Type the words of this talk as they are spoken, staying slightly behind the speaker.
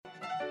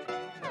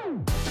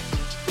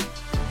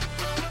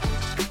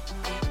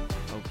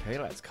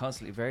It's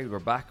constantly varied. We're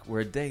back.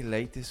 We're a day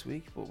late this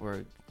week, but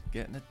we're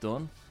getting it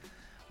done.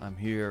 I'm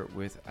here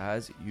with,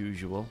 as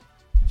usual,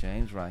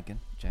 James Rankin.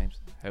 James,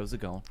 how's it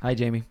going? Hi,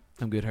 Jamie.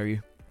 I'm good. How are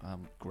you?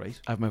 I'm great.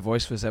 I have my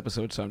voice for this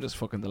episode, so I'm just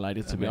fucking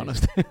delighted, to be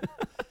Amazing. honest.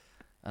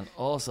 And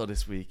also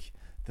this week,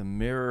 the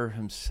mirror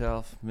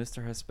himself,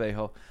 Mr.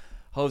 Espejo.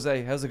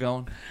 Jose, how's it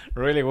going?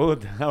 Really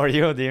good. How are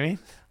you, Jimmy?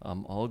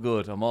 I'm all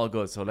good.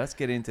 So let's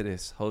get into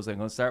this. Jose, I'm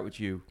going to start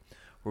with you.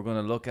 We're going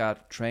to look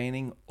at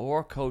training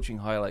or coaching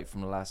highlight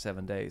from the last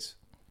 7 days.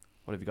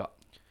 What have you got?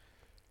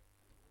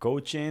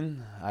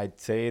 Coaching, I'd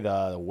say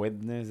that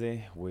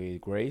Wednesday with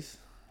Grace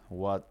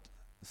was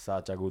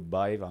such a good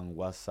vibe and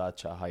was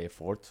such a high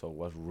effort, so it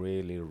was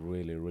really,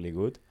 really, really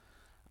good.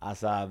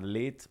 As an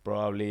athlete,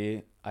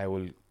 probably I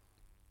will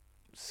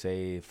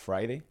say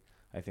Friday.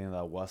 I think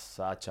that was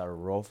such a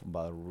rough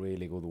but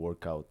really good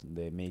workout.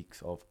 The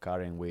mix of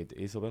Karen with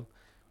Isabel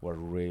was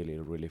really,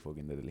 really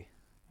fucking deadly.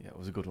 Yeah, it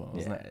was a good one,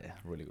 wasn't it? Yeah,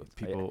 really good.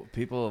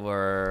 People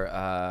were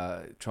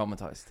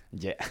traumatized.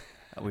 Yeah.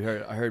 I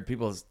heard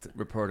people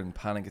reporting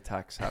panic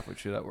attacks halfway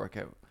through that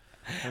workout.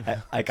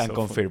 I can So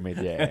confirm it.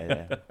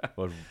 Yeah.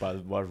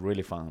 was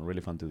really fun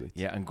to do it.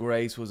 Yeah, and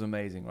Grace was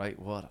amazing, right?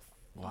 What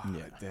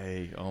a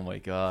day! Oh my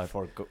god!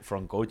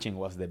 From coaching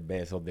was the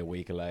best of the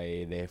week.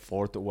 Like the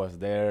effort was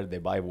there, the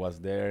vibe was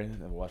there.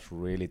 It was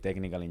really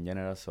technical in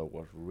general, so it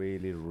was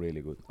really, really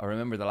good. I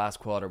remember the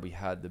last quarter we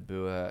had the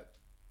Bua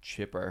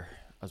chipper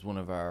as one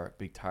of our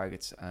big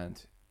targets, and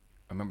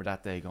I remember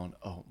that day going,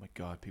 "Oh my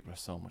god, people are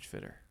so much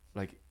fitter!"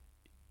 Like,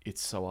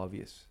 it's so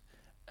obvious.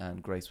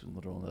 And Grace was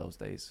another one of those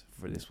days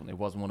for this one. It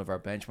wasn't one of our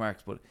benchmarks,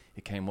 but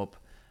it came up,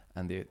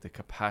 and the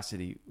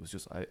capacity was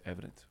just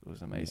evident. It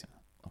was amazing. Yeah.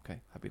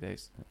 Okay, happy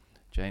days.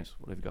 James,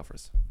 what have you got for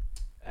us?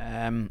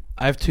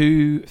 I have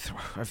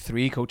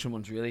three coaching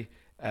ones, really.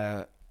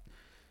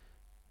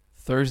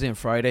 Thursday and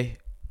Friday,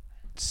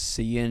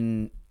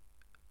 seeing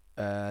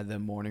the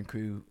morning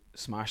crew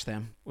smash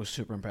them was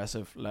super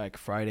impressive. Like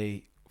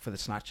Friday for the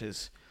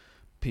snatches,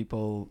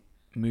 people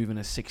moving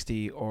a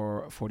 60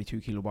 or a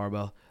 42 kilo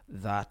barbell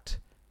that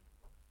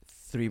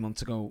 3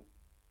 months ago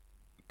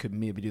could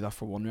maybe do that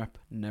for 1 rep,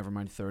 never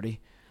mind 30.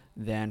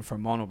 Then for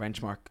mono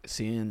benchmark,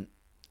 seeing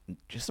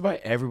just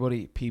about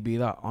everybody PB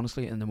that,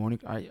 honestly, in the morning.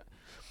 I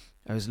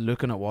was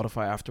looking at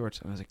Wodify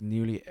afterwards, and I was like,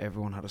 nearly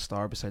everyone had a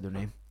star beside their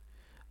name.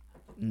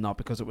 Not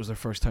because it was their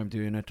first time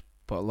doing it,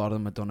 but a lot of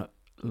them had done it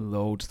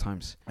loads of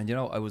times. And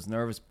I was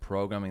nervous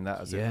programming that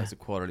as a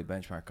quarterly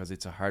benchmark because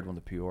it's a hard one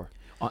to PR.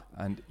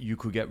 And you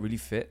could get really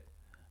fit,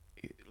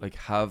 like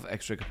have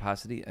extra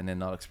capacity, and then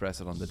not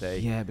express it on the day.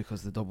 Yeah,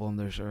 because the double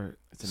unders are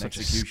It's an such a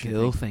execution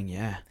skill thing.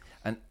 Yeah.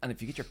 And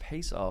if you get your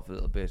pace off a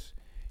little bit,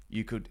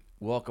 you could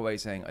walk away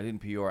saying, I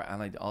didn't PR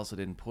and I also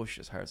didn't push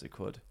as hard as I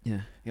could.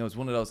 Yeah. It's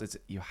one of those,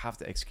 you have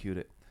to execute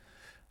it.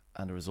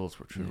 And the results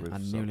were through the roof.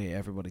 And nearly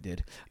everybody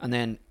did. And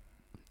then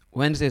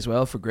Wednesday as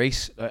well for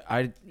Grace,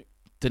 I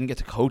didn't get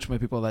to coach my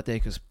people that day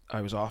because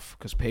I was off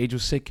because Paige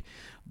was sick.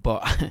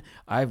 But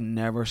I've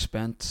never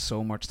spent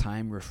so much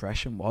time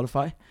refreshing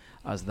Wodify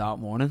as that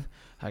morning.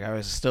 Like, I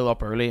was still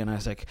up early and I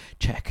was like,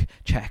 check.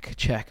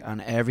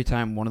 And every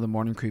time one of the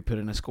morning crew put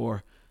in a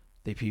score,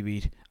 they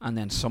PB'd. And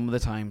then some of the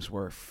times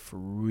were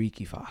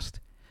freaky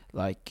fast.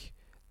 Like,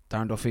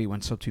 Darren Duffy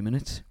went sub 2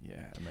 minutes.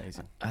 Yeah,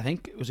 amazing. I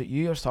think, was it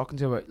you I was talking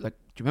to about, like,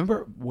 do you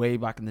remember way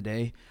back in the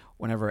day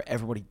whenever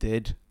everybody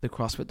did the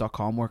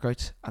CrossFit.com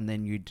workouts and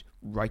then you'd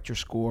write your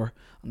score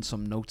and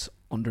some notes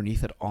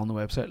underneath it on the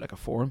website, like a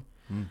forum?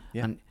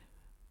 Yeah. And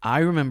I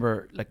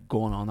remember, like,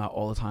 going on that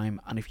all the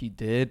time, and if you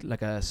did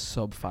like a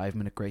sub 5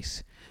 minute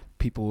Grace,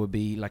 people would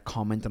be like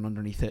commenting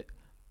underneath it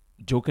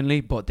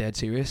jokingly but dead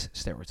serious,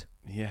 steroids.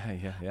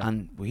 Yeah.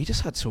 And we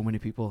just had so many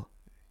people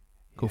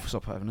go for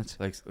sub 5 minutes,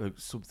 like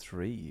sub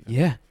 3 even.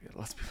 Yeah,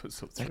 lots of people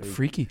sub 3, like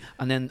freaky.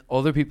 And then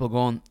other people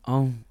going,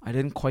 oh, I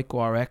didn't quite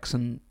go RX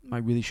and I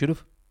really should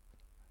have.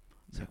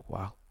 It's like,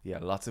 wow. Yeah,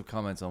 lots of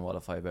comments on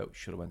Wodify about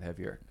should have went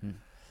heavier.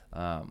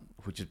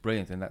 Which is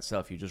brilliant in that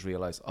self. You just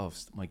realize,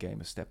 my game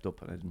has stepped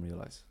up, and I didn't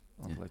realize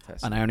until I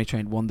tested. And I only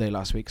trained 1 day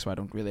last week, so I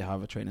don't really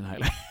have a training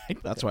highlight.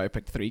 That's why I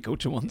picked 3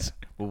 coaching ones.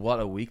 But what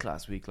a week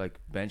last week! Like,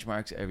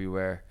 benchmarks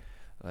everywhere.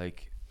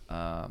 Like,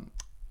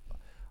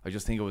 I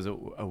just think it was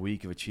a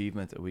week of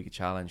achievement, a week of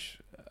challenge,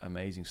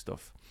 amazing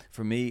stuff.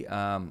 For me,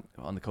 on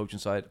the coaching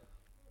side,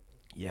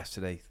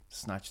 yesterday,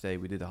 snatch day,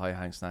 we did the high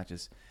hang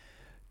snatches,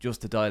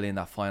 just to dial in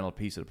that final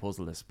piece of the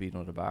puzzle, the speed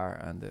under the bar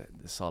and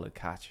the solid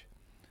catch.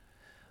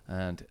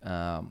 And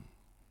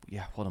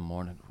what a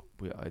morning.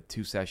 I had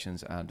 2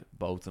 sessions, and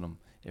both of them,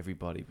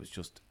 everybody was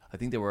just, I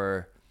think they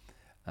were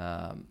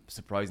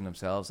surprising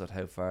themselves at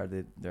how far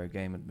their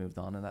game had moved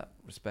on in that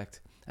respect.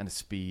 And the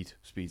speed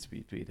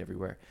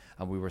everywhere.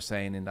 And we were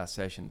saying in that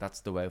session,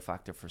 that's the wow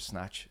factor for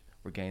snatch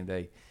or game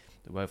day.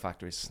 The wow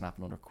factor is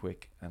snapping under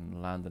quick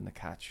and landing the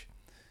catch.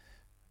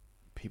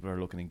 People are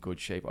looking in good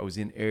shape. I was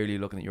in early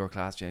looking at your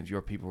class, James.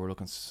 Your people were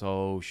looking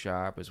so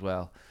sharp as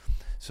well.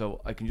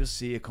 So I can just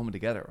see it coming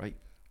together, right?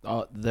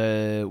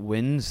 The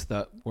wins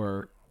that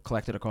were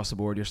collected across the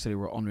board yesterday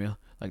were unreal.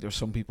 Like there's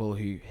some people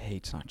who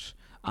hate snatch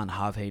and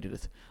have hated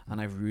it, and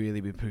I've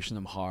really been pushing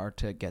them hard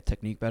to get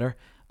technique better.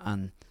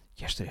 And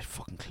yesterday it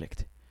fucking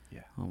clicked.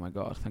 Yeah. Oh my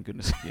god, thank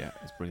goodness. Yeah,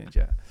 it's brilliant.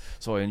 Yeah.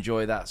 So I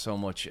enjoy that so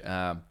much.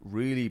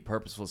 Really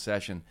purposeful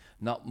session.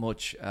 Not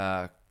much,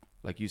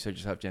 like you said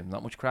yourself, James.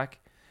 Not much crack.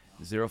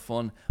 Zero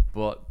fun,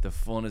 but the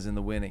fun is in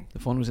the winning. The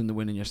fun was in the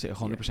winning yesterday,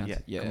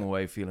 100%. Yeah. Come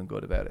away feeling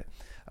good about it.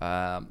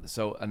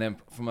 So, and then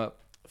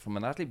from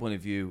an athlete point of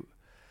view,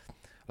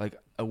 like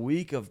a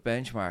week of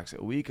benchmarks,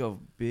 a week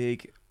of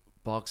big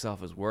box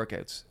office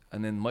workouts,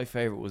 and then my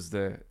favorite was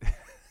the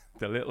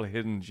the little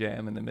hidden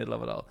gem in the middle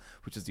of it all,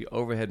 which is the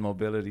overhead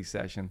mobility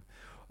session,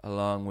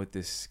 along with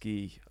this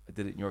ski. I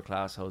did it in your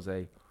class,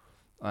 Jose,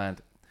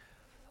 and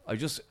I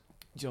just,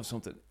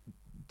 something.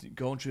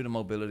 Going through the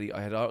mobility,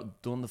 I had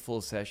done the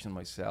full session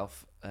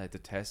myself to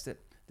test it,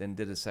 then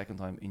did it a second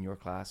time in your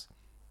class,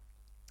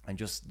 and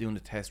just doing the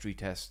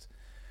retest.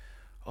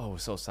 Oh, it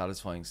was so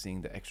satisfying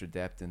seeing the extra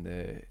depth in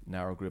the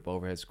narrow grip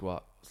overhead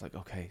squat. I was like,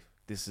 okay,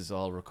 this is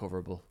all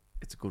recoverable.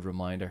 It's a good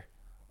reminder.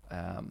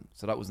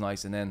 So that was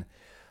nice. And then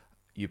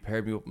you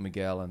paired me up with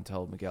Miguel and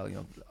told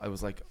Miguel, I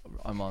was like,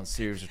 I'm on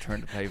serious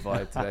return to play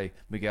vibe today.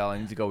 Miguel, I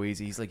need to go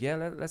easy. He's like,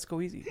 yeah, let's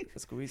go easy.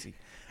 Let's go easy.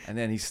 And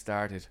then he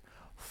started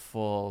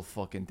full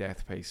fucking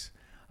death pace.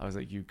 I was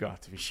like, you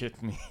got to be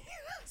shitting me.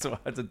 So I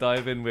had to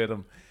dive in with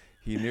him.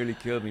 He nearly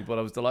killed me, but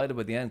I was delighted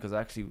by the end because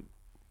actually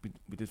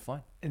we did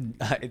fine. And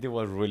it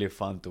was really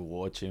fun to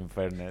watch, in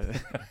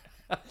fairness.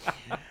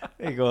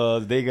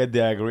 Because they get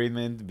the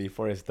agreement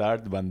before it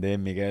start, but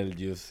then Miguel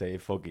just say,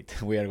 fuck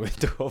it, we are going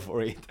to go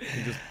for it.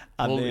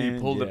 He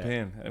pulled the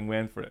pin and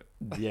went for it.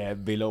 Yeah,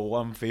 below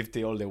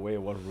 150 all the way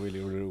was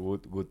really, really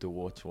good to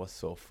watch. It was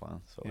so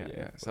fun. So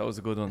yeah. So that was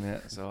a good one, yeah.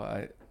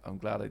 So I'm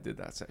glad I did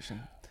that session.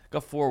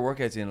 Got 4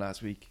 workouts in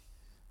last week.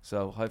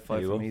 So high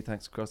five for me,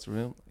 thanks across the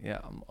room. Yeah,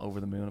 I'm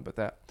over the moon about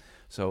that.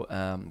 So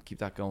keep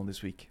that going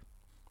this week.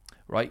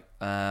 Right,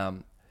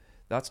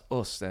 that's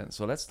us then.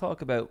 So let's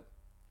talk about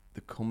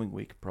the coming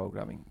week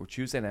programming. We're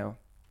Tuesday now.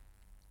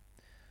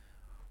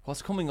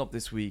 What's coming up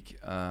this week?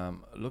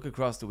 Look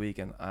across the week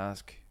and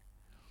ask,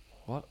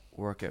 what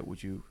workout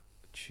would you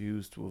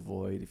choose to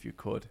avoid if you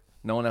could?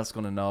 No one else is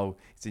going to know.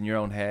 It's in your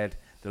own head.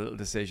 The little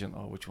decision.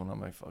 Oh, which one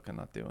am I fucking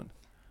not doing?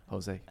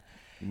 Jose,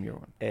 give me your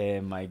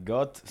one. My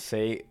gut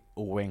say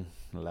wing,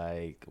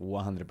 like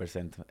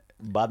 100%.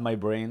 But my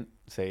brain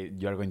say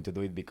you are going to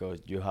do it because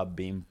you have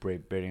been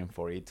preparing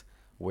for it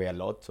way a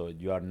lot, so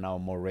you are now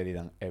more ready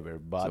than ever.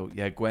 But so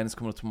yeah, Gwen's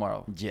coming up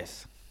tomorrow.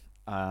 Yes.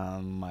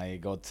 My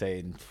gut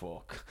saying,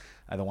 fuck,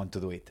 I don't want to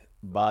do it.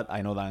 But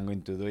I know that I'm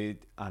going to do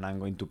it and I'm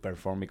going to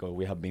perform because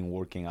we have been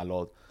working a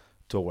lot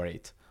toward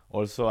it.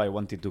 Also, I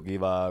wanted to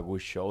give a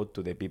good show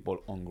to the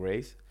people on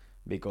Grace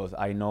because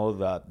I know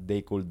that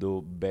they could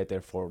do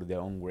better for their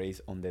own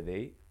Grace on the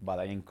day, but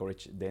I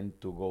encourage them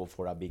to go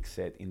for a big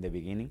set in the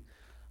beginning.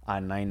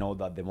 And I know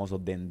that the most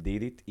of them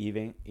did it,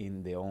 even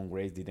in their own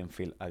Grace didn't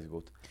feel as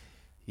good.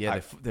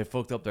 Yeah, they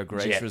fucked up their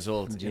Grace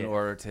result in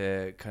order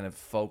to kind of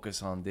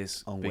focus on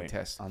this big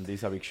test. And this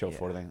is a big show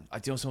for them. I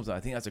do something. I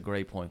think that's a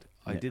great point.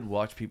 I did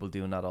watch people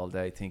doing that all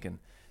day, thinking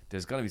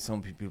there's got to be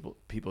some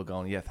people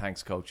going, yeah,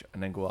 thanks, coach,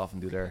 and then go off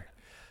and do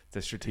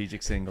the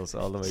strategic singles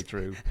all the way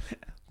through.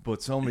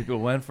 But so many people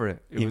went for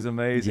it. It was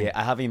amazing. Yeah,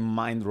 I have in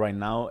mind right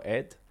now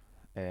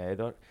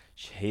Edward.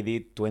 He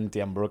did 20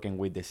 unbroken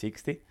with the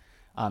 60.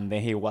 And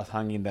then he was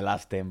hanging the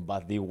last 10,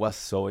 but it was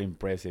so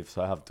impressive.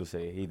 So I have to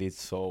say, he did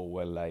so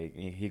well. Like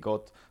he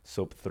got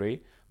sub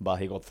 3, but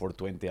he got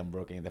 420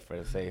 unbroken in the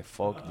first day.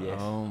 Fuck yes.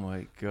 Oh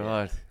my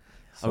god. Yeah.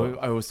 So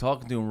I was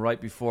talking to him right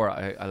before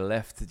I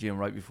left the gym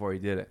right before he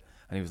did it,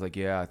 and he was like,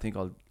 "Yeah, I think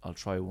I'll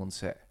try one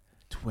set."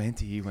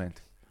 20 he went.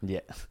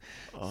 Yeah.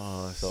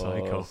 Oh,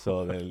 psycho.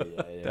 So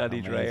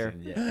Daddy Dreyer.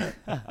 Yeah.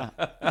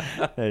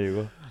 There you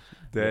go.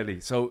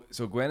 Deadly. So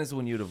Gwen is the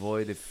one you'd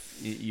avoid if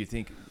you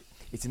think.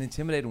 It's an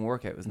intimidating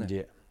workout, isn't it?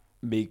 Yeah,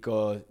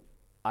 because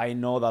I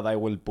know that I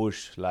will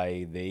push.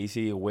 Like the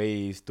easy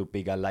way is to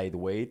pick a light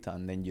weight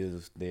and then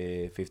use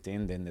the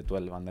 15, then the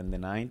 12, and then the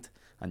 9,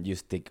 and you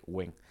stick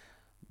wing.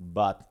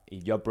 But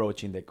if you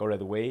approach in the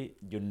correct way,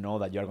 you know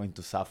that you're going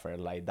to suffer.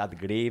 Like that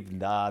grip,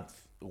 that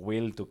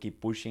will to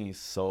keep pushing is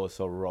so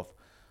rough.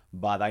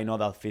 But I know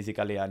that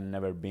physically I've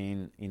never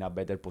been in a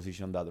better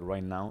position than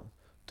right now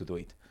to do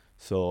it.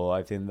 So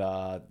I think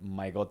that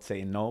my gut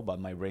say no, but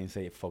my brain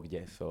say fuck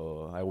yes.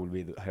 So I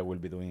will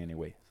be doing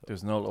anyway. So.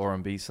 There's an old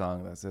R&B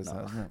song that says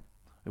that, isn't it?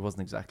 It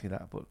wasn't exactly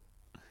that, but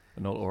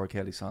an old Laura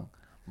Kelly song.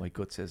 My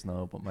gut says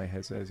no, but my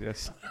head says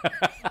yes.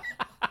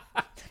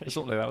 There's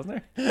something like that,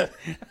 wasn't there?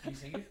 Can you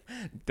sing it?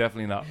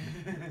 Definitely not.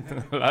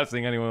 Last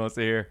thing anyone wants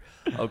to hear.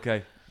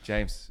 Okay,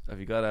 James,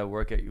 have you got a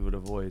workout you would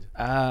avoid?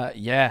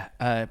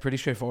 Pretty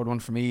straightforward one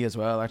for me as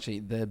well. Actually,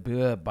 the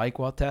BUA bike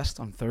watt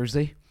test on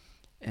Thursday.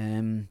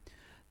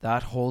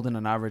 That holding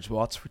an average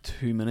watts for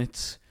 2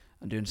 minutes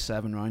and doing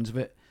 7 rounds of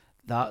it,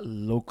 that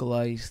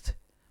localized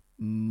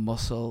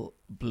muscle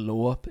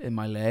blow up in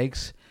my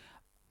legs,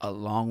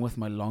 along with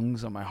my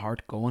lungs and my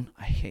heart going.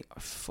 I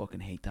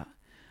fucking hate that.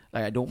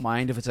 Like, I don't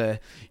mind if it's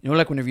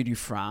like whenever you do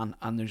Fran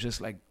and there's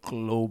just like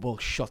global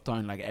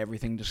shutdown, like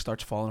everything just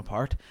starts falling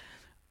apart.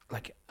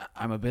 Like,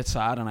 I'm a bit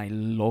sad, and I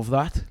love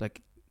that.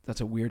 Like,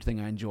 that's a weird thing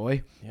I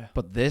enjoy. Yeah.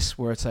 But this,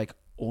 where it's like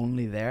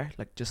only there,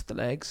 like just the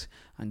legs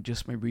and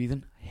just my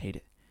breathing, I hate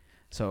it.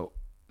 So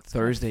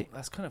Thursday.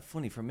 That's kind of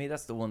funny for me.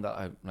 That's the one that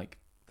I like.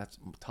 That's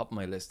top of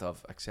my list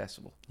of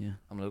accessible. Yeah.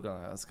 I'm looking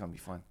at that. That's gonna be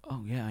fine.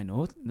 Oh yeah, I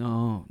know it.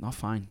 No, not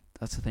fine.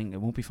 That's the thing.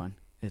 It won't be fine.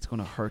 It's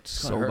gonna hurt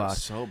It's gonna so hurt bad.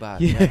 So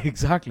bad. Yeah,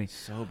 exactly.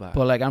 So bad.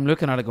 But like, I'm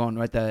looking at it going,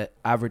 right, the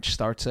average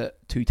starts at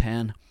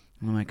 210,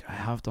 and I'm like, I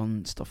have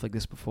done stuff like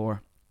this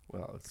before.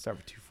 well, let's start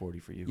with 240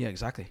 for you. Yeah,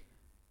 exactly,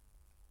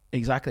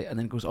 and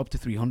then it goes up to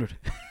 300.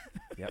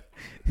 Yep.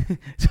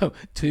 So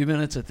 2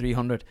 minutes at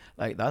 300,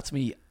 like that's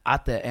me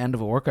at the end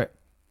of a workout.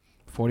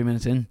 40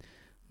 minutes in,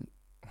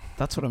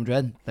 that's what I'm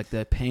dreading. Like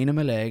the pain in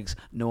my legs,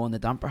 knowing the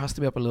damper has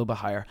to be up a little bit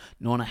higher,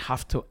 knowing I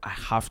have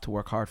to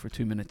work hard for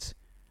 2 minutes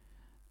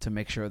to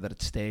make sure that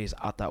it stays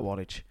at that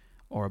wattage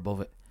or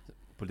above it.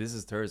 But this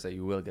is Thursday.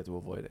 You will get to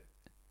avoid it.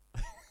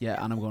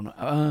 Yeah, and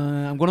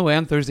I'm going away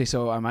on Thursday,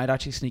 so I might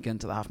actually sneak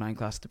into the 9:30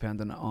 class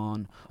depending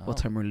on what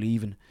time we're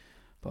leaving.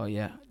 But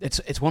yeah,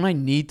 it's one I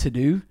need to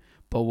do,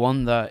 but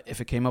one that if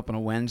it came up on a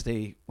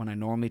Wednesday when I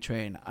normally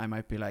train, I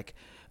might be like,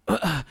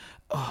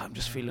 I'm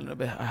just feeling a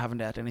bit, I haven't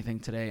had anything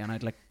today, and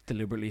I'd like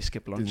deliberately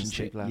skip lunch Didn't and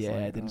sleep shit. last Yeah,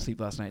 night, I didn't no.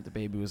 sleep last night. The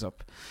baby was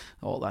up,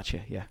 all that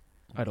shit. Yeah,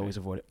 I'd Okay. always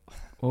avoid it.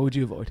 What would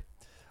you avoid?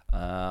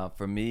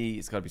 For me,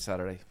 it's got to be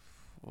Saturday.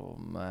 Oh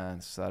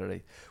man,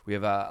 Saturday. We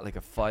have like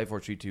a 5,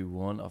 4, 3, 2,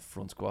 1 of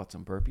front squats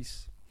and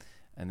burpees,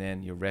 and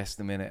then you rest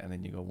a minute, and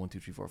then you go 1, 2,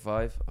 3, 4,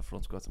 5 of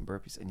front squats and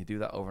burpees, and you do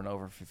that over and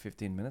over for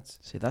 15 minutes.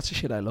 See, that's the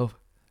shit I love.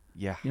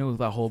 Yeah. You know,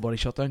 that whole body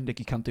shutdown. Like,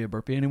 you can't do a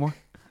burpee anymore.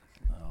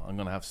 Oh, I'm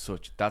gonna have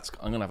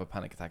a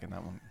panic attack in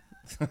that one.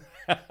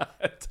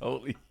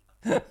 Totally.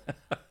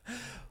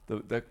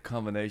 The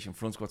combination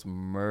front squats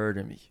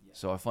murder me.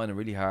 So I find it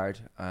really hard,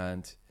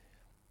 and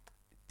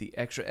the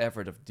extra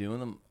effort of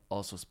doing them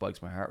also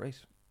spikes my heart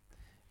rate.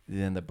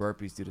 Then the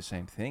burpees do the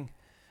same thing,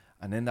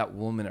 and then that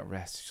 1 minute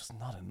rest is just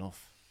not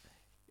enough.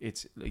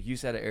 It's like you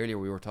said it earlier.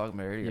 We were talking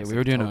about earlier. Yeah, it's we like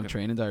were doing it on token.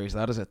 training diaries.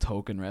 That is a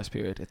token rest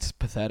period. It's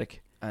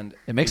pathetic. And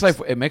It makes it's-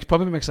 life.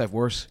 Probably makes life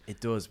worse. It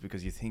does,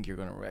 because you think you're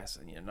going to rest,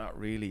 and you're not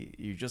really.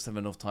 You just have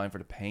enough time for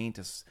the pain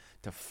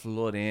to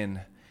flood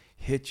in,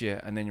 hit you,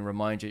 and then you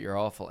remind you you're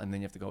awful, and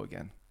then you have to go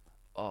again.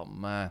 Oh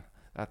man,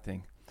 that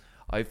thing.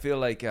 I feel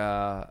like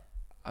a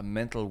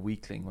mental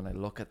weakling when I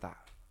look at that.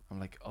 I'm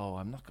like, oh,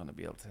 I'm not going to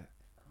be able to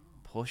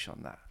push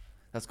on that.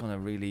 That's going to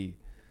really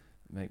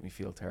make me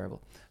feel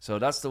terrible. So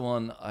that's the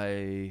one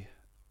I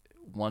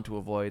want to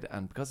avoid,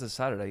 and because it's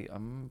Saturday, I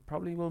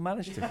probably will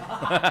manage to.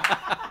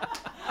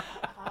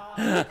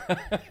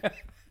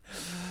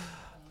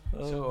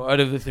 So out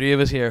of the three of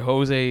us here,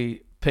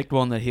 Jose picked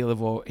one that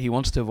he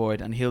wants to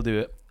avoid, and he'll do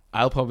it.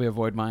 I'll probably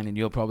avoid mine, and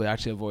you'll probably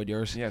actually avoid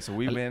yours. Yeah, so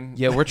we win.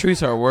 Yeah, we're true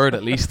to our word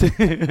at least.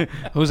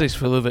 Jose's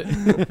full of it.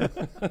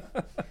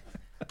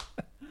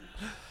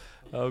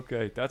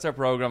 Okay, that's our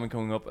programming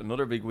coming up.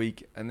 Another big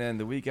week, and then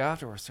the week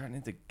after we're starting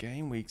into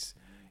game weeks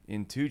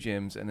in 2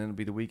 gyms, and then it'll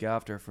be the week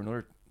after for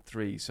another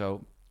 3.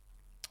 So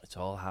it's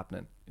all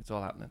happening.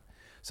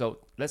 So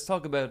let's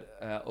talk about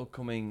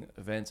upcoming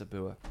events at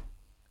BUA.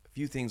 A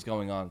few things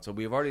going on. So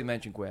we've already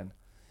mentioned Gwen.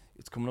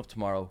 It's coming up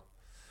tomorrow.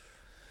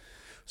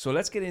 So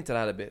let's get into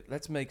that a bit.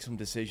 Let's make some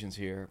decisions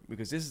here,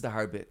 because this is the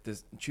hard bit.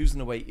 Choosing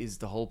the way is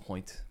the whole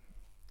point,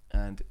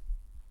 and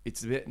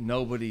it's a bit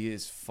nobody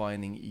is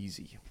finding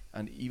easy,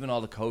 and even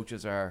all the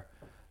coaches are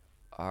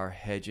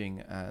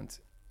hedging, and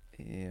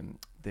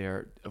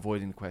they're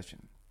avoiding the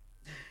question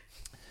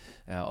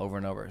over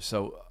and over.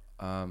 So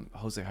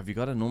Jose, have you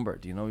got a number?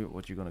 Do you know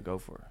what you're going to go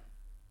for?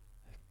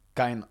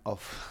 Kind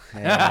of.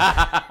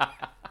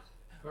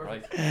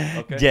 Right.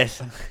 Okay.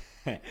 Yes.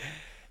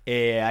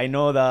 I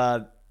know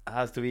that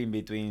has to be in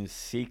between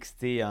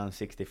 60 and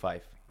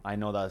 65. I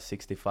know that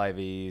 65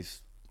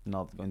 is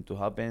not going to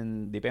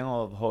happen, depending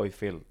on how I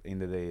feel in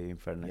the day, in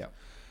fairness.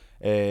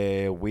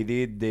 Yeah. We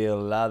did the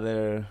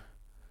ladder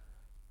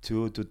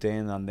 2 to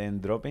 10 and then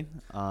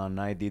dropping, and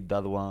I did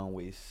that one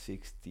with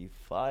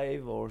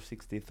 65 or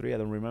 63, I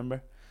don't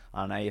remember.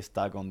 And I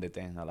stuck on the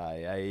 10.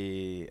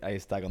 I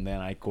stuck on 10.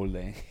 I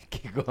couldn't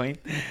keep going.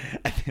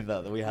 I think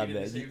that we had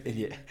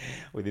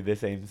we did the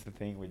same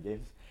thing with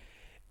James.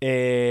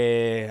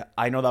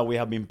 I know that we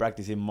have been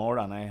practicing more,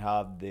 and I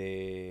have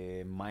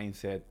the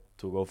mindset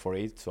to go for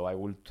it. So I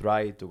will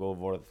try to go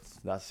for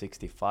that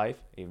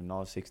 65. If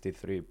not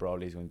 63,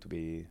 probably is going to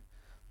be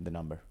the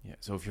number. Yeah.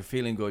 So if you're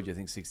feeling good, you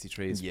think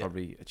 63 is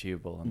probably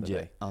achievable on the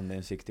day. And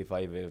then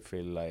 65 I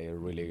feel like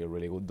really,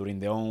 really good. During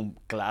the own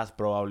class,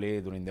 probably,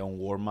 during the own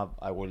warm-up,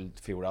 I will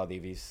figure out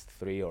if it's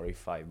 3 or if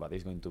 5, but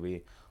it's going to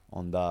be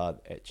on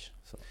that edge.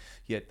 So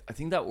Yeah, I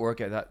think that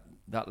workout,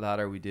 that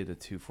ladder we did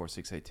at 2, 4,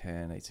 6, 8,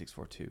 10, 8, 6,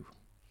 4, 2.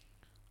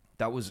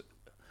 That was,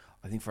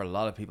 I think, for a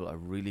lot of people, a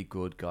really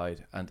good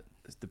guide. And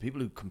the people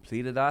who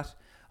completed that,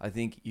 I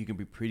think you can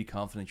be pretty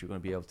confident you're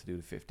going to be able to do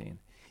the 15.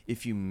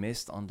 If you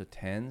missed on the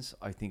 10s,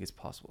 I think it's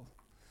possible.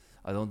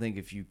 I don't think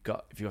if you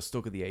got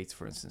stuck at the 8s,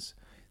 for instance,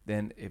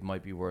 then it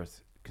might be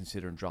worth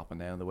considering dropping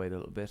down the weight a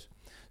little bit.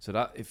 So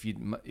that if you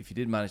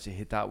did manage to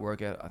hit that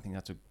workout, I think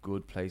that's a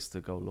good place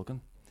to go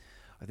looking.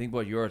 I think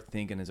what you're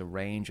thinking is a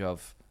range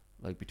of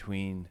like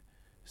between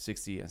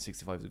 60 and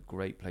 65 is a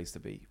great place to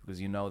be,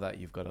 because you know that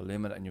you've got a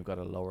limit and you've got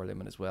a lower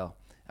limit as well.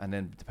 And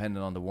then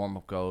depending on the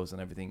warm-up goes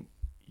and everything,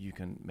 you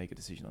can make a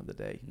decision on the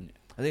day.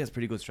 I think it's a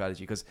pretty good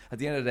strategy, because at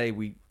the end of the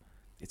day,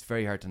 it's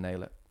very hard to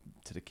nail it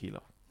to the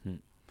kilo.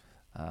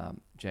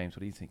 James,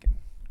 what are you thinking?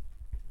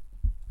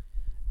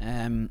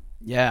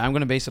 Yeah, I'm going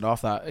to base it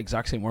off that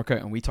exact same workout,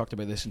 and we talked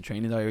about this in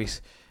training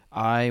diaries.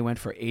 I went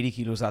for 80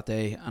 kilos that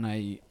day, and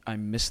I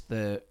missed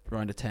the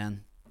round of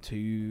 10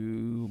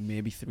 2,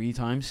 maybe 3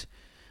 times.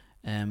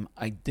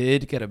 I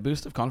did get a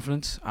boost of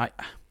confidence.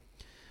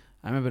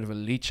 I'm a bit of a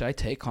leech. I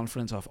take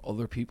confidence off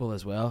other people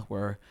as well,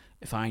 where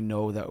if I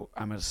know that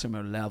I'm at a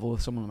similar level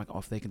with someone, I'm like, oh,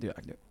 if they can do it,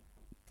 I can do it.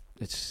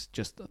 It's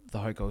just the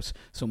how it goes.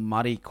 So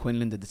Matty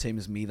Quinlan did the same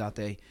as me that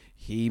day.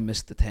 He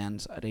missed the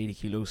 10s at 80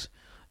 kilos.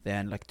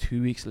 Then like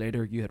 2 weeks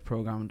later, you had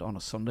programmed on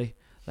a Sunday,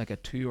 like a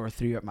 2 or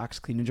 3 at max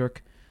clean and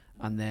jerk.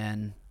 And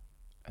then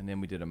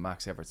we did a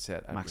max effort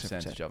set and max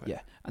percentage of it.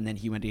 Yeah. And then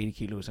he went 80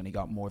 kilos and he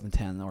got more than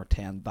 10 or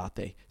 10 that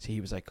day. So he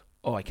was like,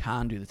 oh, I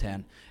can do the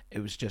 10. It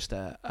was just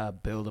a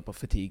build up of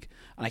fatigue.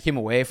 And I came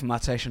away from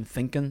that session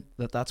thinking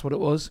that that's what it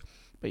was.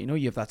 But you know,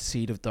 you have that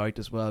seed of doubt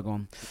as well,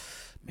 going,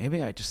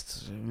 maybe I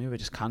just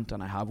can't,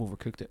 and I have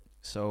overcooked it.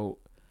 So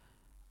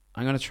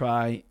I'm going to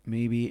try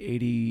maybe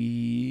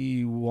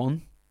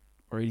 81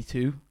 or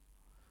 82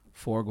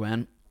 for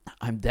Gwen.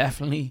 I'm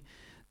definitely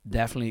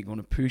going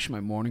to push my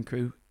morning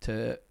crew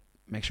to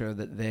make sure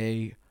that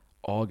they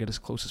all get as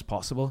close as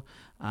possible,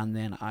 and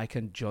then I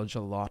can judge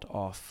a lot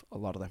off a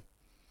lot of them.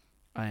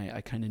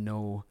 I kind of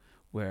know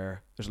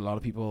where there's a lot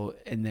of people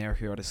in there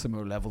who are at a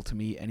similar level to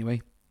me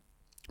anyway,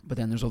 but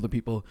then there's other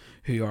people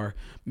who are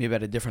maybe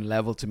at a different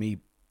level to me,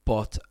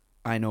 but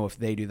I know if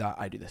they do that,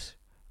 I do this,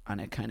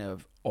 and it kind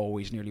of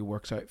always nearly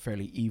works out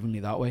fairly evenly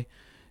that way.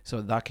 So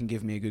that can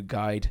give me a good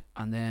guide.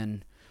 And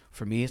then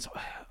for me, it's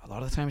a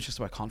lot of the time it's just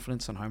about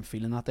confidence and how I'm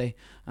feeling that day.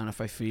 And if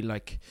I feel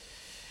like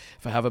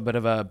if I have a bit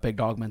of a big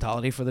dog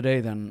mentality for the day,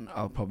 then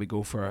I'll probably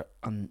go for it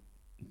and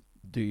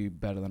do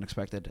better than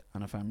expected.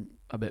 And if I'm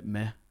a bit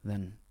meh,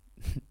 then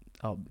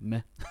I'll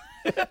meh.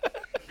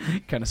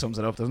 Kind of sums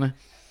it up, doesn't it?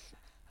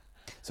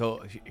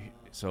 So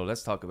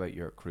let's talk about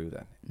your crew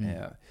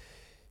then.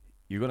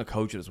 You're going to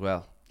coach it as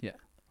well. Yeah.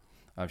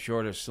 I'm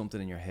sure there's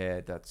something in your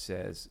head that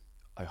says,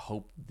 I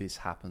hope this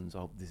happens. I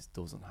hope this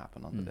doesn't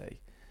happen on the day.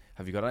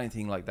 Have you got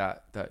anything like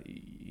that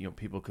you know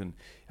people can?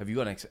 Have you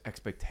got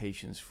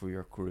expectations for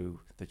your crew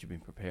that you've been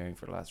preparing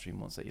for the last 3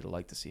 months that you'd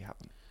like to see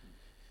happen?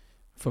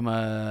 From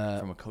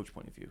a coach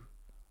point of view,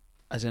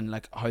 as in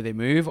like how they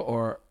move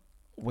or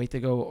weight they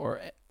go or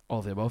all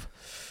of the above.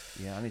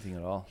 Yeah, anything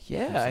at all.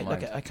 Yeah,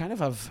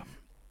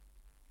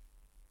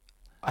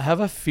 I have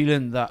a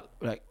feeling that,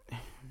 like,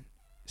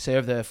 say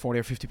of the 40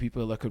 or 50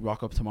 people that could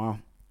rock up tomorrow,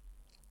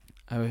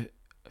 I have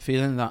a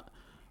feeling that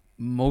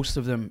most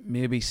of them,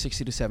 maybe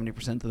 60 to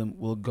 70% of them,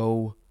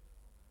 will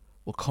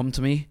come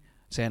to me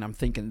saying, I'm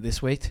thinking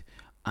this weight,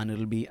 and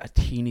it'll be a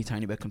teeny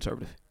tiny bit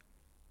conservative,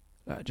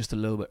 just a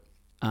little bit.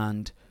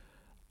 And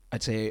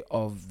I'd say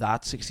of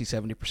that 60,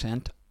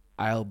 70%,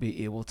 I'll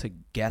be able to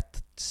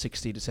get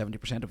 60 to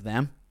 70% of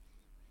them,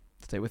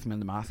 stay with me in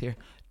the math here,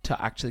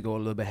 to actually go a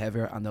little bit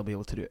heavier, and they'll be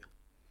able to do it.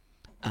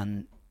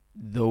 And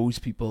those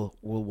people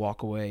will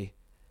walk away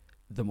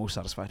the most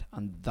satisfied,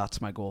 and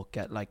that's my goal.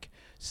 Get like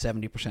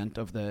 70%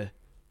 of the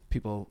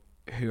people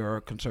who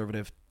are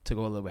conservative to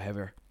go a little bit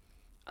heavier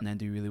and then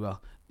do really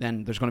well.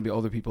 Then there's going to be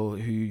other people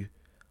who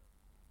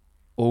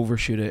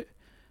overshoot it,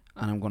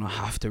 and I'm going to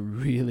have to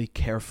really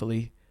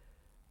carefully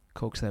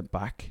coax them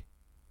back,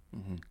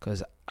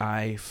 because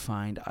I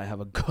find I have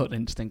a gut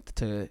instinct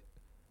to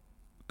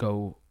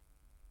go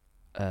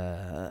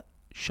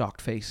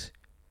shocked face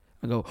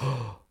and go,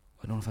 oh,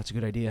 I don't know if that's a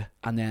good idea.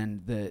 And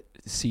then the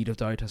seed of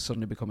doubt has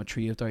suddenly become a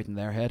tree of doubt in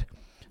their head.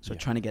 So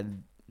trying to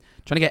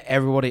get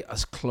everybody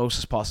as close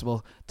as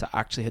possible to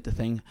actually hit the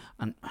thing.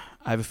 And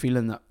I have a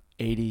feeling that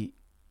 80%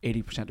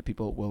 of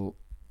people will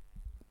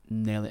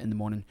nail it in the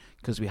morning,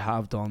 because we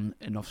have done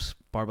enough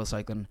barbell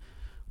cycling,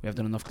 we have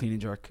done enough clean and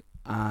jerk,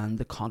 and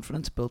the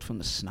confidence built from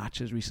the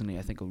snatches recently,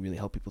 I think, will really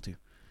help people too.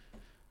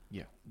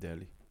 Yeah,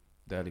 deadly.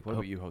 What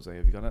about you, Jose?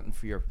 Have you got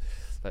anything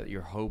that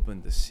you're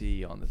hoping to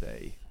see on the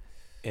day?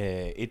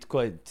 It's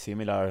quite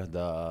similar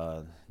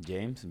to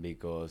James,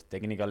 because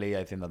technically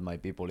I think that my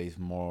people is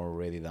more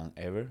ready than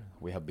ever.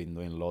 We have been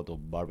doing a lot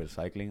of barbell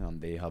cycling, and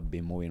they have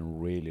been moving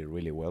really,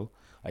 really well.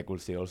 I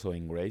could see also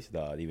in Grace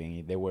that even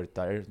if they were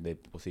tired, the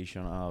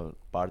positional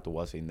part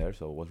was in there,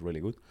 so it was really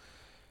good.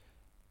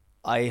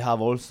 I have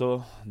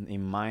also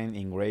in mind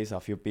in Grace a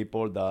few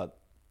people that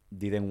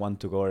didn't want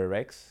to go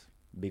RX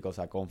because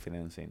of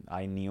confidence in.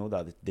 I knew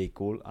that they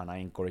could, and I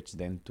encouraged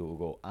them to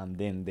go. And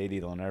then they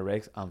did on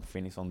RX and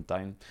finished on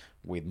time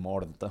with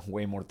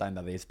way more time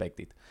than they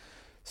expected.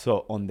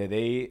 So on the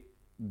day,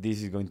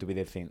 this is going to be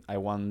the thing. I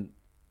want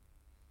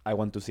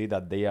to see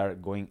that they are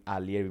going a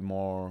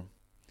little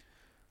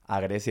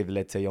aggressive,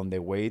 let's say, on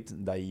the weight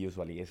that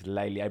usually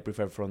slightly. I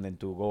prefer from them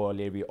to go a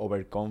little bit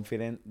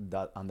overconfident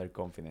than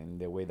underconfident in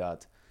the way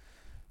that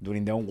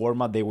during their own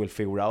warm-up they will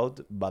figure out,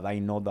 but I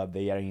know that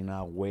they are in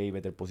a way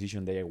better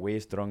position. They are way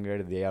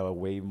stronger. They are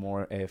way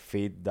more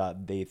fit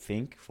than they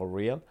think for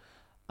real.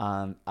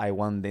 And I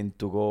want them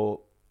to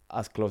go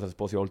as close as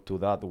possible to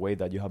that way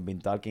that you have been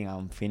talking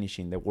and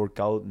finishing the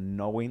workout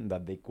knowing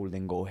that they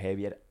couldn't go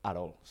heavier at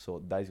all.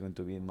 So that is going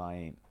to be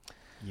my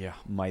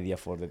idea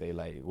for the day.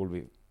 Like, it will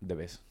be the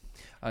best.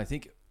 I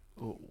think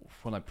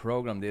when I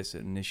programmed this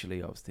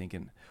initially, I was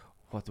thinking,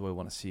 what do I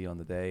want to see on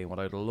the day? And what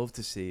I'd love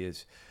to see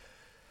is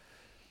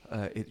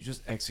it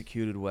just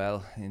executed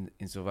well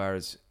insofar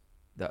as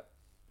that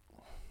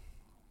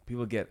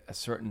people get a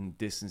certain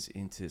distance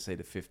into, say,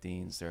 the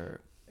 15s,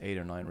 they're 8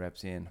 or 9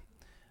 reps in.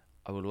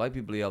 I would like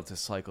people to be able to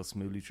cycle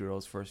smoothly through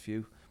those first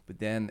few, but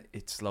then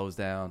it slows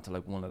down to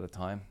like one at a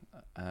time,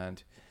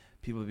 and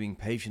people being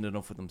patient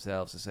enough with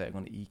themselves to say, I'm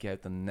going to eke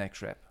out the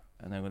next rep,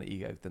 and I'm going to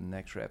eke out the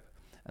next rep,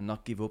 and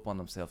not give up on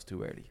themselves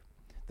too early,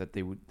 that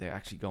they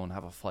actually go and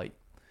have a fight.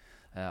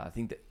 I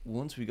think that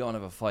once we go and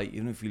have a fight,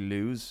 even if we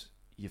lose,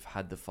 you've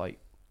had the fight.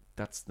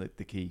 That's the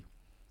key.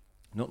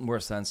 Nothing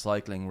worse than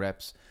cycling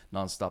reps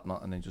non-stop,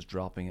 and then just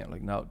dropping it.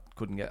 Like, no,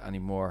 couldn't get any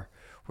more.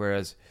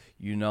 Whereas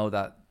you know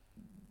that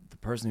the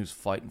person who's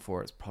fighting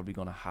for it is probably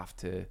going to have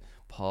to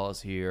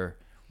pause here,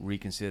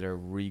 reconsider,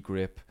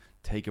 regrip,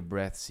 take a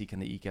breath, see can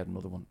they eke out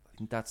another one. I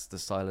think that's the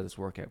style of this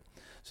workout.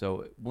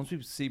 So once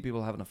we see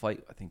people having a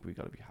fight, I think we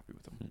got to be happy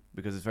with them,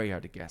 because it's very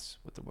hard to guess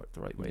what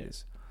the right weight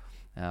is.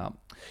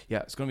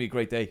 It's going to be a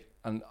great day,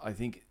 and I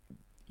think,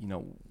 you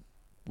know,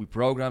 we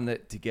programmed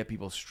it to get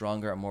people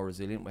stronger and more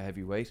resilient with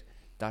heavy weight.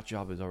 That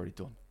job is already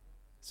done,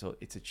 so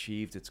it's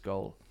achieved its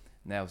goal.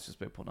 Now it's just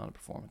about putting on a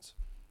performance.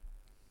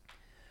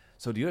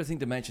 So the other thing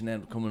to mention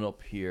then, coming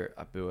up here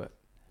at BUA,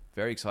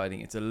 very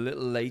exciting. It's a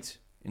little late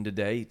in the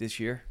day this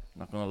year,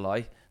 not going to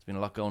lie. There's been a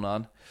lot going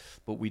on,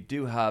 but we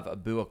do have a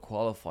BUA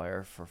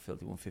qualifier for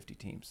Filthy 150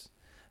 teams,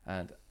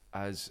 and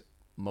as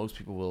most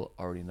people will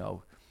already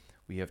know,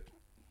 we have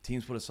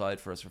teams put aside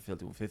for us for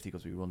Filthy 150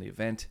 because we run the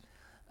event.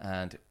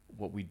 And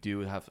what we do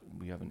we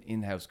have an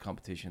in-house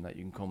competition that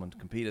you can come and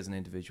compete as an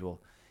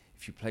individual.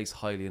 If you place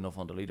highly enough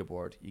on the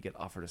leaderboard, you get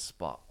offered a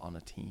spot on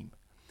a team,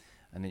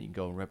 and then you can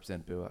go and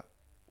represent BUA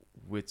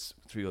with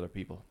 3 other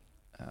people.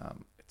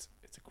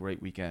 It's a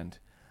great weekend.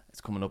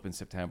 It's coming up in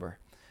September,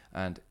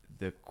 and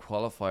the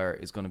qualifier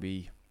is going to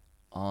be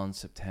on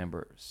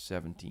September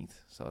 17th.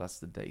 So that's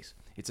the date.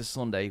 It's a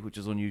Sunday, which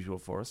is unusual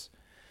for us,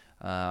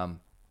 but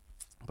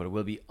it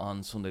will be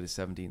on Sunday the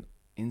 17th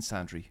in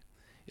Santry.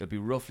 It'll be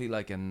roughly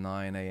like a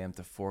 9 a.m.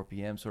 to 4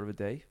 p.m. sort of a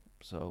day.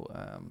 So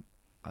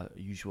a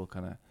usual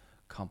kind of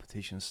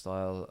competition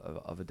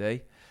style of a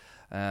day.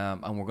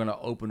 And we're going to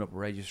open up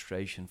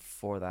registration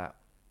for that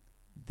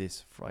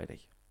this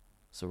Friday.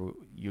 So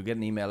you'll get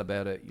an email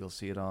about it. You'll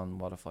see it on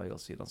Wodify. You'll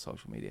see it on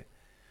social media.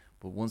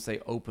 But once they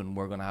open,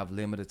 we're going to have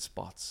limited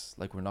spots.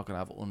 Like, we're not going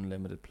to have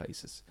unlimited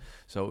places.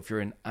 So if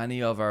you're in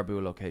any of our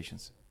BUA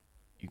locations,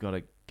 you got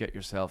to get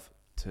yourself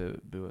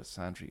to BUA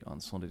Santry on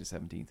Sunday the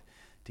 17th.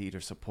 To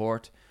either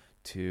support,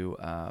 to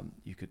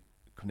you could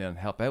come down and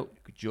help out,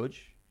 you could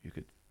judge, you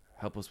could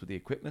help us with the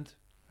equipment,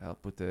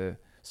 help with the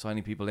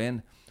signing people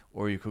in,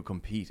 or you could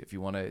compete if you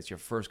want to. It's your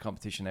first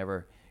competition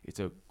ever. It's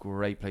a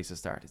great place to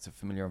start. It's a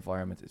familiar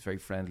environment. It's very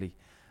friendly,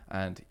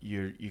 and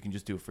you can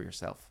just do it for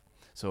yourself.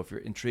 So if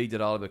you're intrigued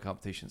at all about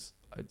competitions,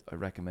 I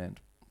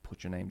recommend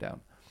put your name down.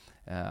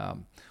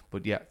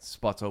 But yeah,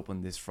 spots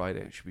open this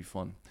Friday. It should be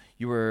fun.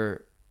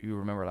 You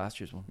remember last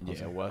year's one?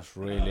 Yeah, it was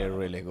really,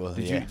 really good.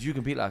 Did you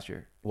compete last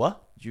year?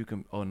 What?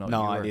 Oh no!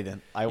 No, I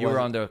didn't. You were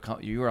on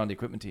the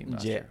equipment team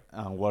last year.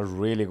 Yeah, and was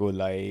really good.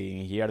 Like,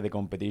 here, the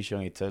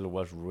competition itself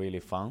was really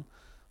fun.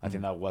 I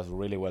think that was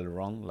really well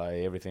run. Like,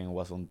 everything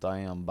was on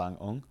time and bang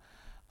on.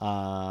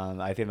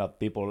 And I think that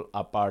people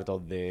are part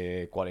of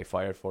the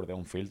qualifier for the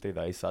Unfiltered.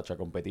 That is such a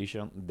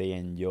competition. They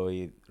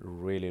enjoy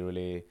really,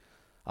 really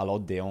a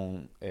lot their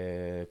own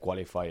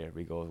qualifier,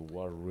 because it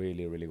was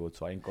really, really good.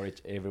 So I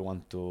encourage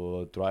everyone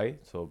to try.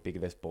 So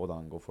pick the spot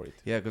and go for it.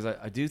 Yeah, because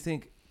I do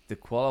think the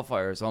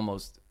qualifier is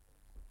almost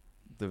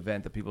the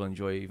event that people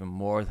enjoy even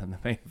more than the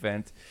main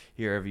event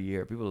here every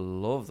year. People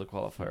love the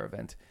qualifier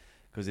event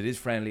because it is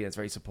friendly and it's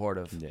very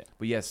supportive. Yeah.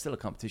 But yeah, it's still a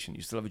competition.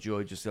 You still have a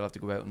judge. You still have to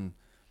go out and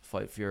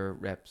fight for your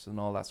reps and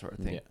all that sort of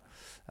thing.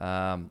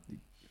 Yeah.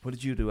 What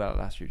did you do out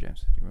last year,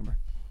 James? Do you remember?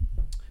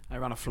 I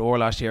ran a floor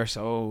last year,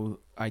 so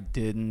I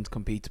didn't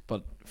compete.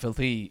 But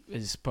Filthy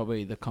is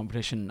probably the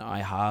competition I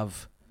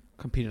have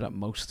competed at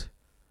most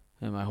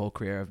in my whole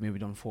career. I've maybe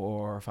done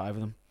 4 or 5 of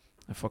them.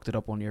 I fucked it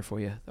up one year for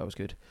you. That was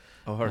good.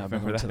 Oh, I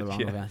remember that. To the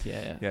wrong event.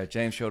 Yeah.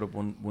 James showed up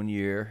one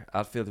year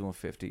at Filthy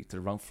 150 to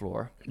the wrong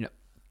floor. Yeah.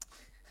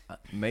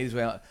 Made his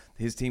way out.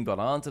 His team got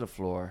onto the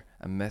floor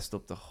and messed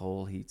up the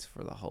whole heats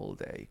for the whole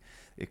day.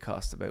 It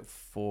cost about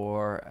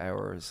 4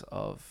 hours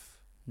of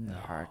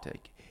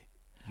heartache.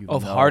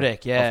 Of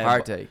heartache, yeah. Of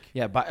heartache.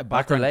 Yeah, Not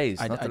background. delays,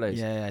 not delays.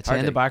 Yeah, I'd say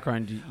in the Heartache.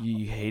 background,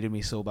 you hated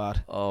me so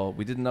bad. Oh,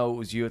 we didn't know it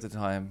was you at the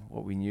time.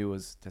 What we knew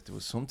was that there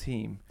was some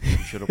team who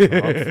should have put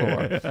on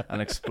floor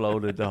and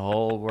exploded the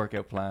whole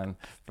workout plan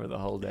for the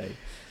whole day.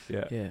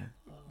 Yeah. Yeah.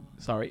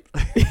 Sorry.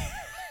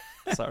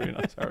 Sorry,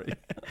 not sorry.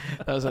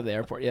 That was at the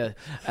airport, yeah.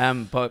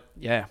 But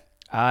yeah,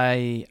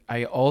 I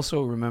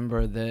also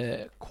remember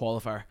the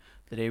qualifier,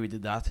 the day we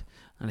did that.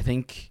 And I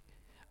think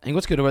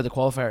what's good about the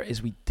qualifier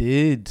is we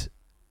did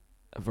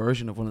a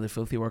version of one of the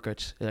filthy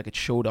workouts. Like, it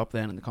showed up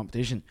then in the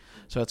competition.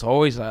 So it's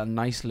always a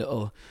nice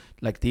little,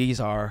 like,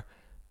 these are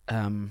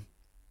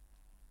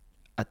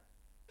a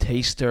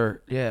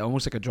taster,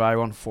 almost like a dry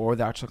run for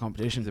the actual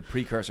competition. The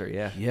precursor,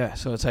 yeah. Yeah,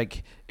 so it's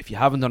like, if you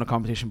haven't done a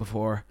competition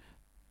before,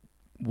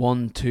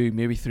 1, 2,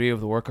 maybe 3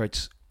 of the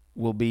workouts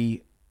will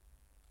be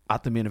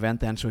at the main event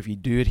then. So if you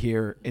do it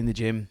here in the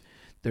gym,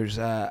 there's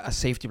a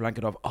safety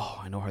blanket of,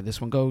 I know how this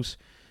one goes,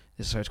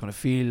 this is how it's going to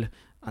feel,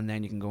 and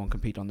then you can go and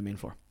compete on the main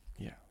floor.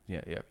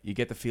 Yeah. You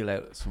get to feel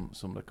out some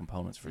of the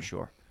components for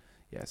sure.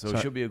 Yeah, so Sorry.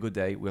 it should be a good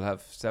day. We'll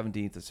have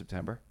 17th of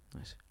September.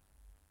 Nice.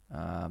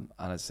 And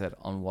as I said,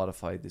 on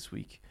Wodified this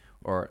week,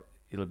 or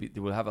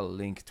we'll have a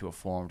link to a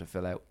form to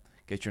fill out.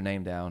 Get your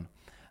name down,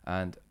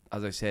 and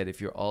as I said,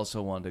 if you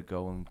also want to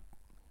go and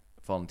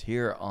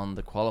volunteer on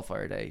the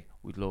qualifier day,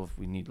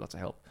 we need lots of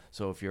help.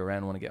 So if you're around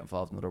and want to get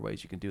involved in other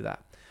ways, you can do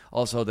that.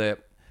 Also, the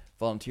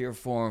volunteer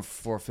form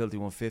for Filthy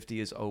 150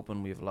 is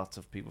open. We have lots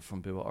of people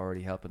from BUA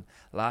already helping.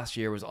 Last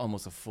year was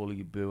almost a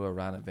fully BUA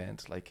ran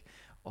event. Like,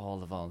 all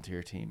the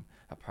volunteer team,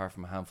 apart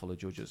from a handful of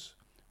judges,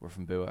 were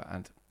from BUA,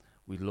 and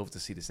we'd love to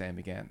see the same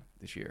again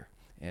this year.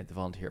 The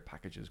volunteer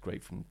package is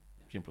great from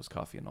Gym Plus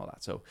Coffee and all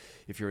that. So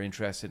if you're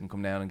interested in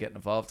coming down and getting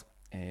involved,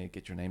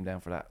 get your name down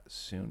for that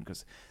soon,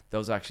 because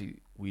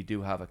we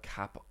do have a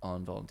cap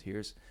on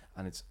volunteers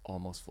and it's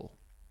almost full.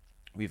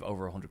 We have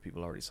over 100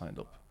 people already signed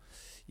up.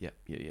 Yeah.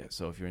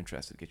 So if you're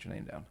interested, get your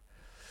name down.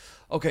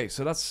 Okay,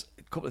 so that's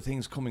a couple of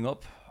things coming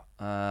up.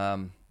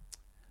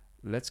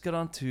 Let's get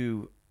on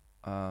to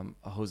a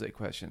Jose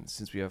question,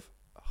 since we have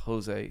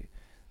Jose,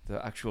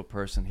 the actual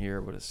person,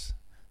 here with us.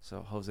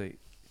 So Jose,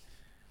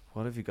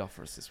 what have you got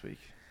for us this week?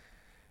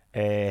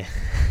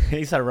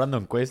 It's a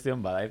random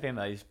question, but I think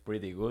that is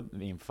pretty good.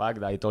 In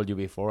fact, I told you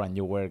before, and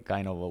you were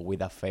kind of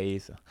with a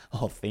face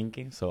of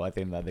thinking, so I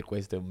think that the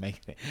question makes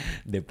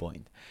the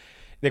point.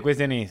 The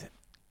question is,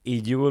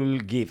 if you will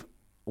give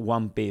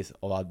one piece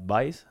of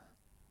advice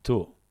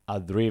to a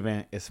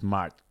driven,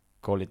 smart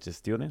college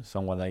student,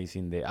 someone that is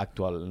in the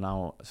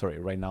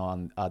right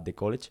now at the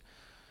college,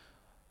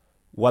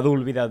 what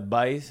will be the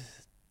advice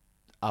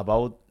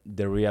about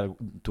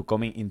to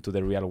coming into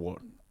the real world?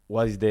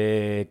 What is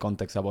the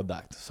context about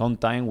that?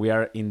 Sometimes we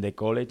are in the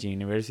college,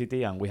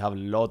 university, and we have a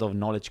lot of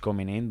knowledge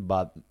coming in,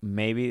 but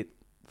maybe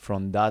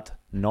from that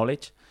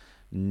knowledge,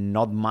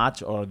 not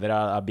much, or there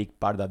are a big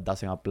part that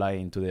doesn't apply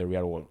into the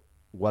real world.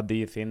 What do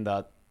you think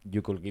that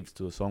you could give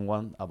to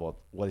someone about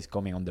what is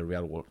coming on the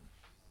real world?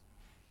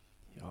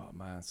 Oh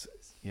man,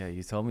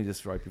 you told me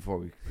this right before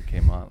we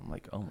came on. I'm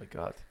like, oh my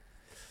god,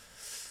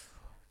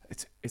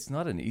 it's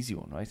not an easy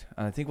one, right?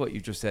 And I think what you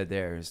just said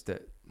there is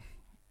that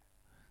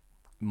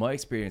my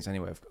experience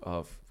anyway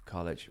of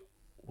college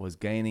was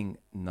gaining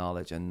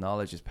knowledge, and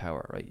knowledge is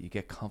power, right? You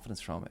get confidence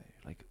from it.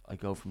 Like, I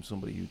go from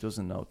somebody who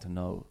doesn't know to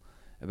know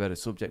about a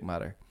subject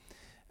matter,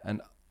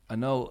 and I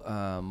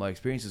know my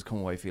experiences come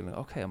away feeling,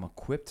 okay, I'm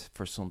equipped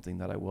for something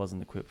that I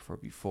wasn't equipped for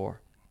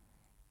before.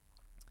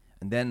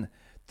 And then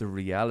the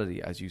reality,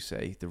 as you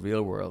say, the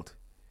real world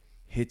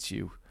hits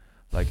you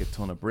like a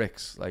ton of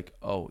bricks. Like,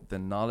 oh, the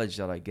knowledge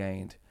that I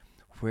gained,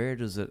 where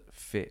does it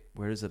fit?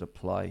 Where does it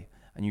apply?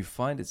 And you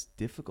find it's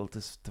difficult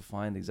to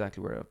find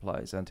exactly where it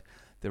applies. And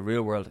the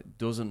real world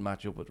doesn't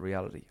match up with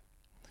reality.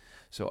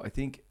 So I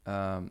think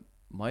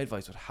my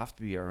advice would have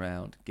to be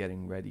around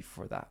getting ready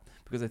for that.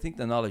 Because I think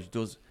the knowledge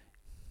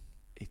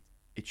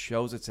it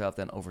shows itself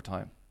then over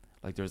time.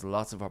 Like, there's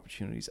lots of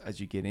opportunities as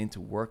you get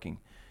into working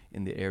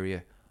in the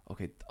area.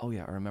 Okay, oh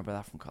yeah, I remember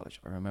that from college.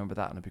 I remember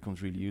that, and it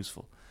becomes really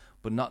useful.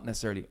 But not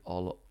necessarily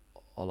all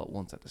at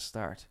once at the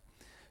start.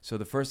 So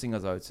the first thing,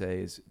 as I would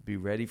say, is be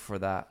ready for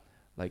that.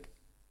 Like,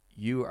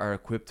 you are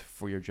equipped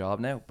for your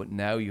job now, but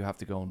now you have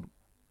to go and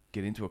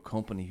get into a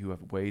company who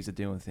have ways of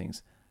doing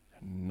things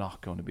that are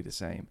not going to be the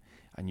same.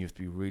 And you have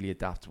to be really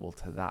adaptable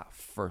to that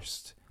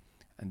first,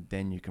 and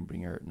then you can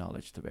bring your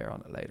knowledge to bear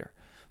on it later.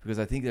 Because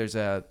I think there's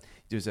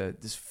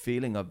this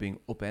feeling of being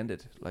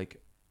upended.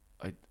 Like,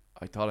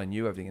 I thought I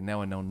knew everything, and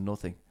now I know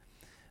nothing.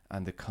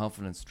 And the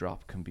confidence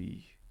drop can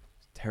be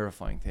a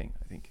terrifying thing,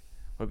 I think.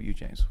 What about you,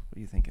 James? What are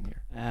you thinking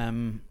here?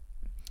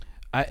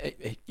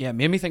 It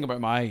made me think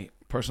about my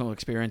personal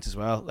experience as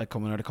well, like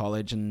coming out of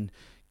college and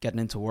getting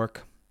into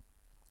work.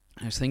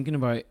 I was thinking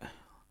about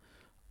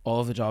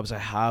all of the jobs I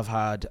have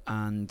had,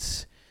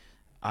 and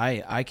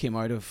I came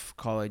out of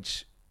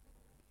college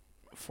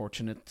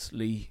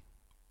fortunately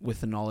with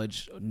the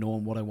knowledge,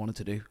 knowing what I wanted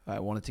to do. I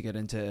wanted to get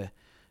into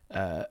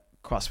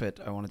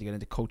CrossFit. I wanted to get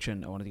into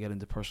coaching. I wanted to get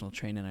into personal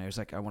training. I was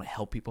like, I want to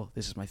help people.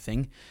 This is my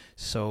thing.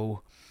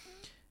 So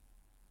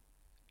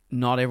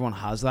not everyone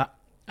has that,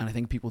 and I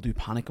think people do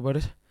panic about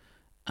it.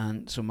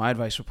 And so my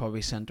advice would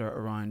probably center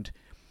around,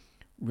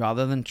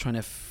 rather than trying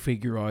to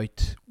figure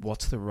out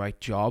what's the right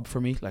job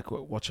for me, like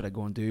what should I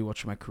go and do, what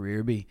should my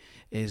career be,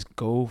 is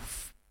go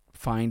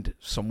find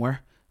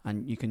somewhere,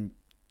 and you can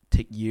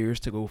take years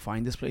to go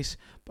find this place,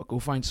 but go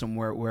find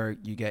somewhere where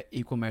you get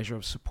equal measure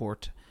of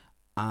support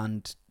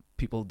and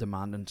people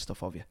demanding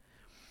stuff of you.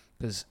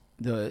 Because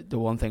the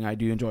one thing I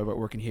do enjoy about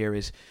working here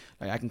is,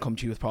 like, I can come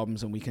to you with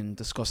problems and we can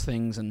discuss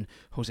things, and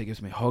Jose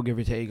gives me a hug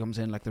every day he comes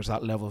in. Like, there's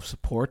that level of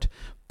support,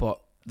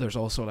 but there's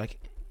also like,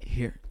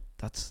 here,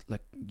 that's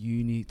like,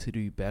 you need to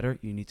do better,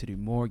 you need to do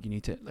more, you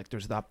need to, like,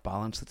 there's that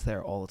balance that's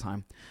there all the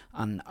time.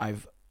 And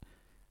I've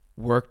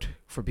worked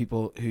for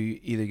people who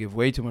either give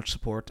way too much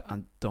support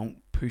and don't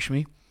push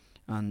me,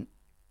 and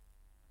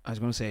I was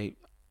going to say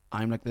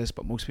I'm like this,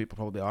 but most people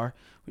probably are.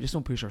 We just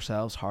don't push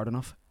ourselves hard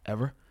enough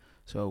ever.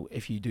 So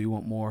if you do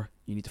want more,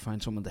 you need to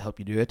find someone to help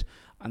you do it.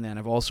 And then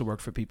I've also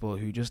worked for people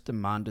who just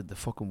demanded the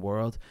fucking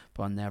world,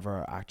 but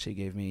never actually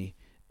gave me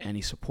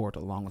any support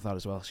along with that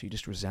as well. So you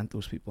just resent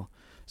those people.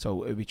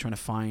 So it would be trying to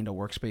find a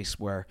workspace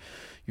where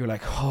you're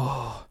like,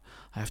 oh,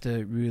 I have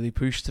to really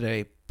push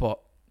today, but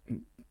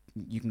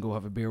you can go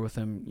have a beer with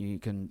them, you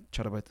can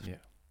chat about the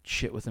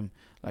shit with them.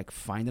 Like,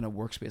 finding a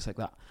workspace like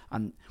that.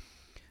 And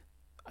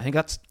I think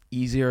that's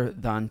easier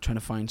than trying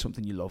to find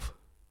something you love,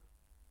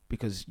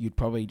 because you'd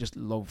probably just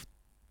love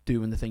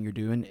doing the thing you're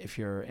doing if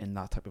you're in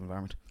that type of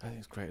environment. I think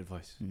it's great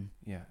advice.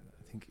 Yeah,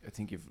 I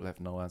think you've left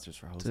no answers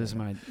for Jose. So this is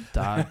my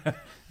dad. This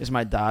is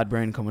my dad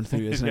brain coming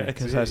through, isn't it?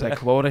 Because I was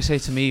like, what would I say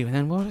to me, and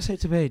then what would I say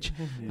to Paige?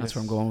 That's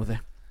where I'm going with it.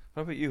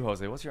 What about you,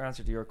 Jose? What's your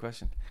answer to your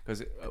question?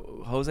 Because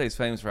Jose is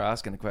famous for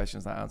asking the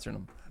questions, not answering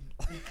them.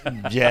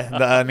 Yeah,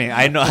 I mean,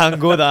 I know I'm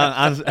good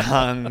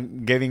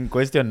on giving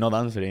questions, not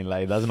answering.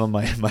 Like, that's not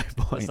my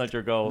point. That's not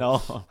your goal.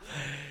 No.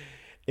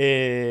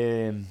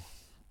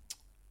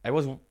 I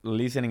was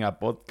listening a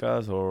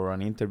podcast or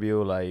an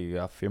interview like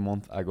a few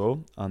months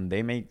ago, and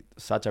they made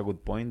such a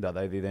good point that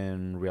I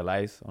didn't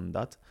realize on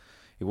that.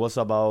 It was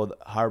about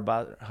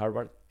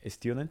Harvard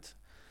students.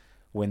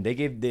 When they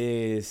give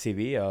the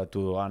CV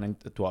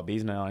to a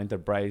business or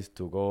enterprise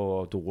to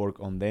go to work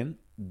on them,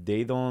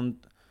 they don't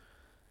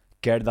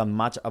care that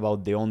much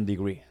about their own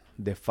degree.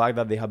 The fact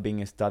that they have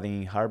been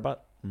studying in Harvard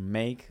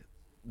make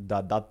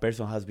that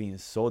person has been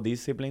so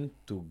disciplined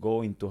to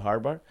go into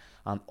Harvard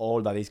and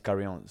all that is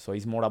carry on. So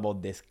it's more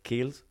about the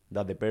skills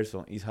that the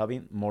person is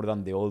having more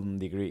than the own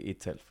degree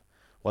itself.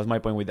 What's my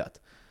point with that?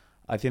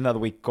 I think that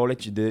with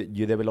college,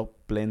 you develop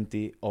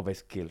plenty of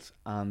skills,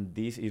 and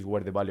this is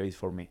where the value is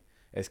for me.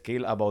 A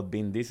skill about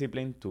being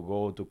disciplined to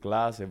go to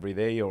class every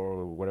day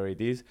or whatever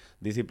it is,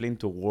 discipline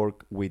to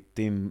work with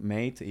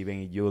teammates,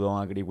 even if you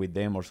don't agree with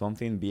them or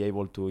something, be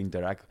able to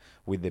interact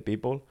with the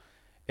people.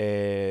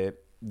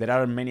 There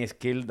are many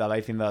skills that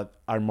I think that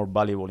are more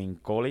valuable in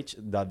college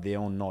than their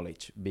own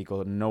knowledge,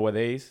 because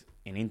nowadays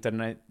in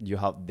internet you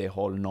have the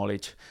whole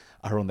knowledge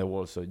around the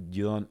world. So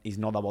it's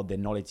not about the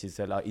knowledge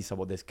itself, it's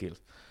about the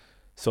skills.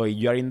 So if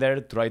you are in there,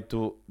 try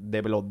to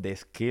develop the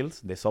skills,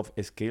 the soft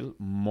skill,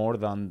 more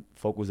than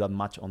focus that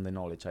much on the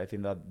knowledge. I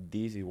think that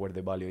this is where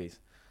the value is.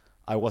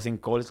 I was in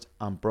college,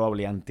 and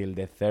probably until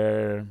the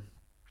third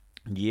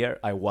year,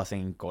 I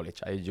wasn't in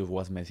college. I just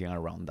was messing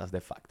around. That's the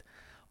fact.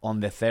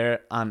 On the third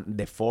and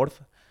the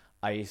fourth,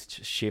 I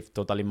shift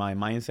totally my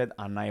mindset,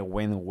 and I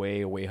went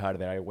way, way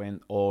harder. I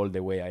went all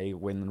the way. I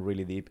went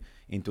really deep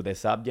into the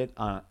subject.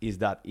 Is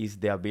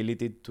the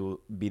ability to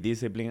be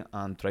disciplined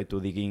and try to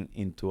dig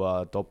into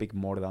a topic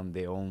more than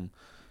the own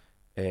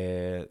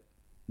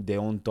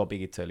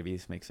topic itself. If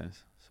this makes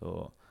sense.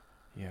 So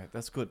yeah,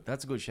 that's good.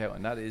 That's a good shout,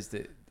 and that is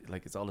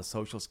it's all the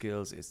social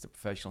skills, it's the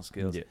professional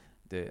skills,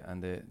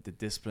 the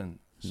discipline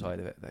side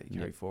of it that you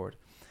carry forward.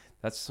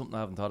 That's something I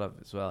haven't thought of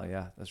as well.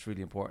 Yeah, that's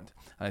really important.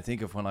 And I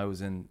think of when I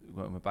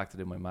went back to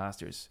do my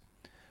master's,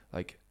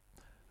 like,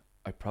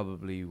 I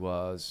probably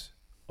was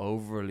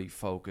overly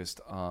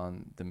focused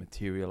on the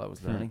material I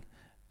was learning,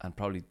 and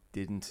probably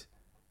didn't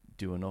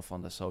do enough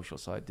on the social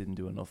side, didn't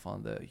do enough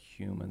on the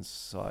human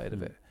side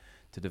of it,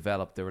 to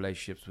develop the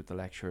relationships with the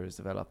lecturers,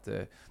 develop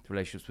the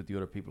relationships with the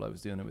other people I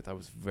was doing it with. I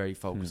was very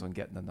focused on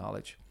getting the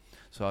knowledge.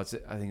 So I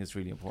think it's a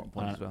really important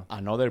point as well.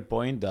 Another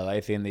point that I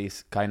think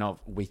is kind of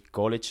with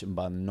college,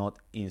 but not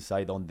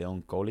inside on their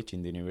own college,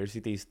 in the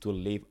university, is to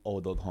live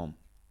out of home.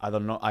 I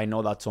don't know. I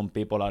know that some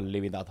people are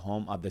living at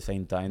home at the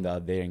same time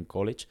that they're in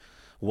college.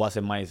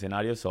 Wasn't my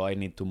scenario, so I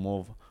need to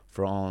move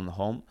from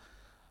home.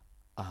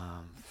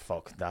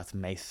 That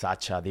makes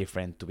such a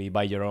difference. To be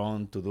by your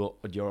own, to do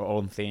your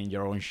own thing,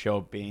 your own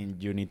shopping.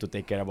 You need to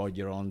take care about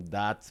your own.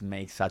 That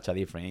makes such a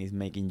difference. It's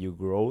making you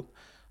grow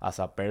as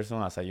a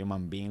person, as a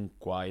human being,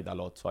 quite a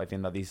lot. So I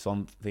think that is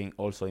something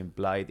also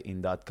implied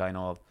in that kind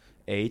of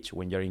age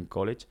when you're in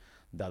college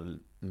that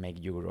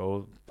make you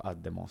grow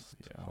at the most.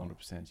 Yeah,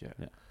 100%.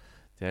 Yeah.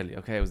 Deadly.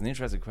 Okay, it was an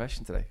interesting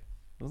question today,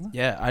 wasn't it?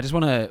 Yeah, I just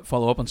want to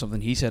follow up on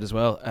something he said as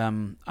well.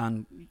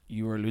 And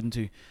you were alluding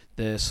to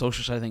the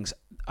social side of things.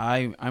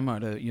 I'm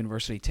at a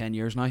university 10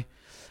 years now,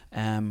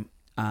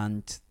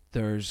 and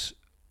there's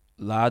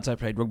lads I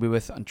played rugby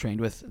with and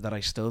trained with that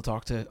I still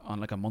talk to on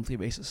like a monthly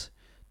basis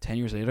 10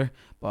 years later,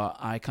 but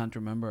I can't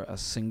remember a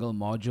single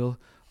module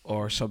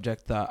or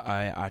subject that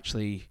I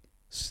actually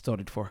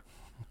studied for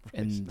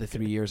in the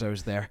 3 years I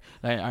was there.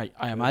 I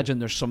imagine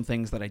there's some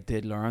things that I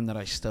did learn that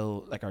I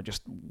still like are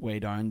just way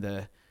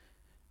down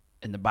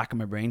in the back of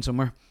my brain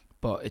somewhere.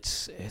 But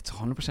it's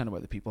 100%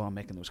 about the people I'm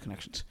making those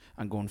connections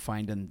and going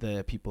finding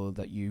the people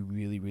that you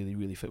really, really,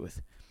 really fit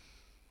with.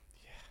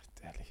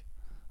 Yeah, deadly.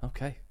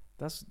 Okay,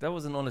 that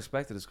was an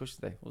unexpected discussion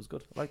today. It was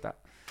good. I like that.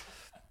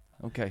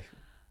 Okay,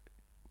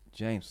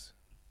 James,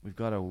 we've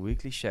got a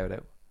weekly shout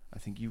out. I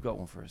think you've got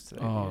one for us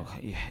today. Oh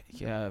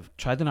yeah, I've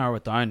tried to narrow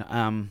it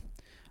down.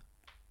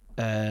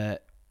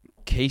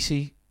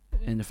 Casey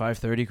in the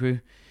 5:30 crew.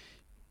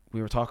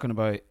 We were talking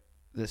about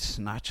the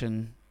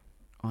snatching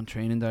on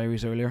training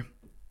diaries earlier,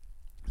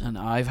 and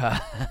I've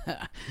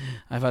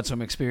had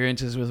some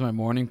experiences with my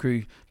morning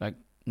crew, like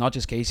not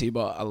just Casey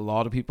but a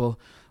lot of people,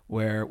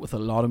 where with a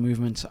lot of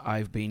movements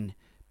I've been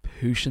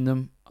pushing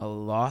them a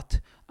lot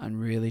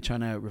and really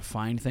trying to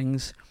refine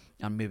things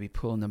and maybe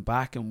pulling them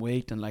back and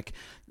wait and like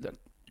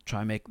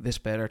try and make this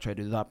better, try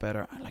to do that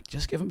better, and like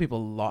just giving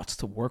people lots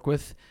to work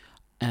with.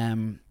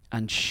 And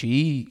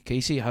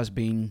Casey has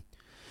been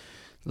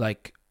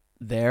like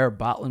there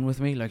battling with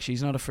me. Like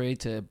she's not afraid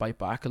to bite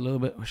back a little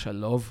bit, which I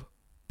love.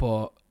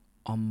 But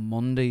on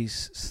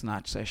Monday's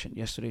snatch session,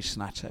 yesterday's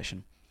snatch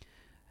session,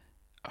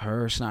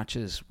 her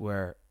snatches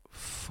were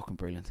fucking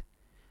brilliant.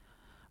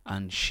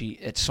 And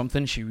it's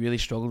something she really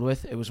struggled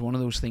with. It was one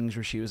of those things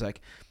where she was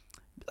like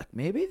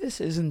maybe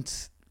this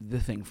isn't the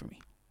thing for me.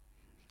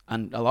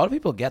 And a lot of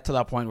people get to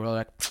that point where they're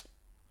like,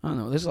 I don't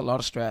know, this is a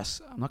lot of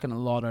stress. I'm not getting a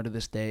lot out of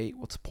this day.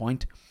 What's the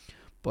point?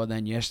 But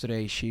then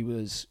yesterday she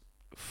was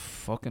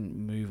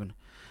fucking moving.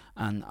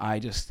 And I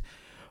just,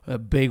 a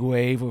big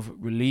wave of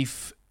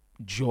relief,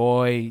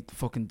 joy,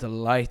 fucking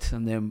delight.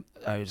 And then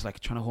I was like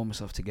trying to hold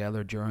myself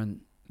together during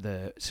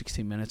the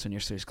 16 minutes on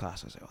yesterday's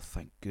class. I was like, oh,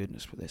 thank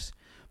goodness for this.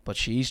 But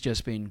she's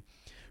just been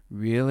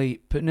really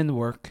putting in the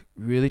work,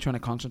 really trying to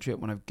concentrate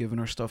when I've given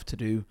her stuff to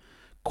do,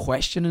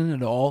 questioning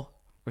it all,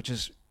 which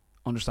is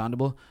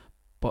understandable,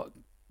 but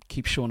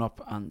keep showing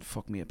up, and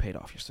fuck me, it paid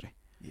off yesterday.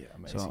 Yeah,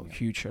 amazing. So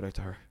huge shout out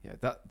to her. Yeah,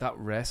 that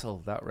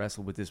wrestle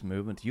with this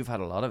movement, you've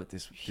had a lot of it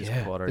this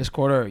quarter. This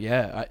quarter,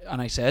 yeah.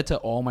 I said to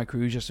all my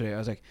crews yesterday, I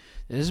was like,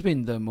 this has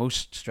been the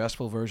most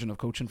stressful version of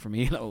coaching for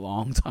me in a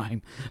long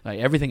time. Like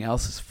everything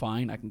else is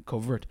fine, I can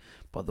cover it,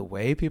 but the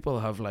way people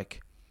have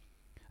like,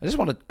 I just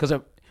wanted, because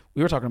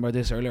we were talking about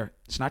this earlier,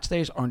 snatch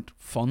days aren't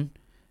fun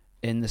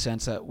in the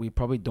sense that we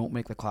probably don't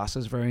make the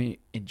classes very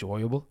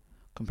enjoyable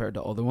compared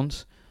to other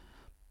ones.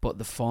 But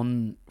the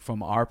fun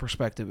from our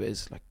perspective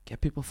is like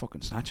get people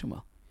fucking snatching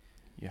well.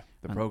 Yeah,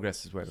 the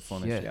progress is where the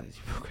fun is. Yeah,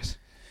 progress.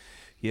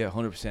 Yeah,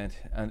 100%.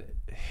 And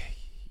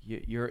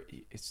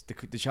it's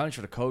the challenge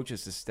for the coach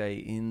is to stay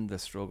in the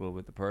struggle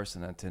with the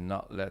person and to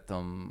not let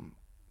them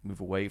move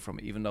away from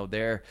it, even though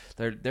they're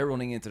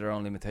running into their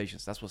own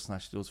limitations. That's what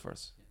snatch does for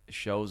us. It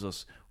shows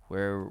us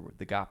where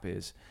the gap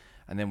is,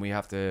 and then we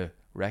have to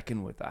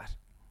reckon with that.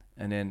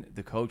 And then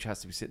the coach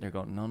has to be sitting there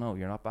going, no,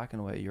 you're not backing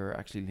away. You're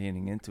actually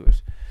leaning into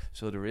it.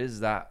 So there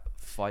is that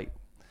fight.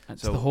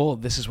 It's the whole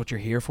this is what you're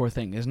here for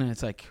thing, isn't it?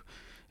 It's like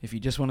if you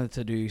just wanted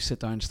to do sit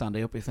down, stand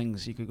up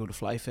things, you could go to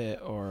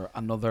FlyFit or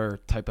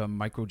another type of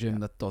micro gym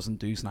that doesn't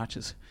do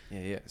snatches.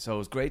 Yeah. So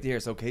it's great to hear.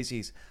 So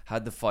Casey's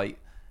had the fight.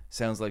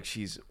 Sounds like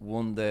she's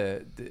won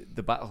the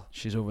battle.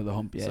 She's over the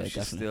hump. Yeah,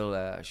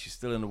 so she's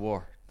still in the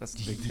war. That's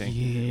the big thing.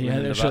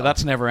 Yeah, sure.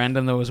 That's never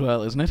ending though, as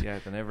well, isn't it? Yeah,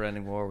 the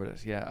never-ending war with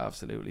it. Yeah,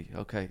 absolutely.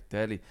 Okay,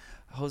 deadly.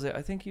 Jose,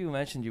 I think you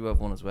mentioned you have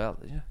one as well,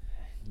 did you?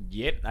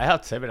 Yep, I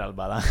have several,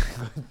 but I'm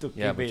going to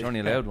keep but you're only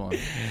allowed one.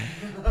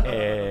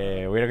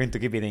 We're going to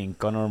keep it in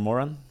Conor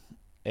Moran.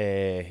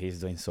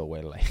 He's doing so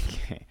well.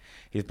 Like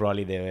he's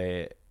probably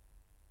the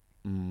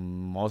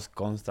most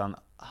constant,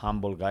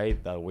 humble guy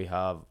that we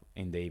have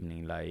in the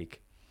evening.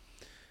 Like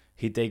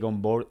he take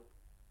on board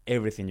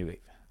everything you give.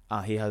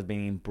 He has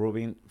been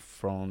improving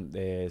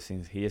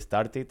since he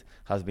started.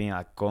 Has been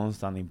a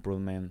constant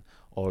improvement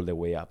all the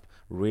way up.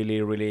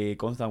 Really, really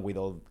constant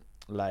without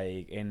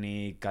like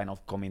any kind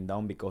of coming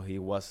down because he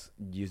was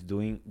just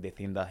doing the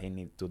thing that he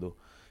needed to do.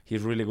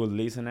 He's really good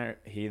listener.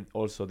 He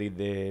also did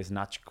the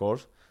snatch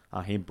course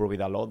and he improved it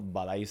a lot.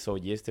 But I saw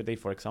yesterday,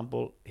 for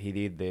example, he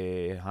did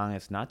the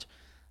hand snatch.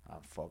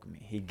 Fuck me.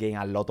 He gained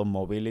a lot of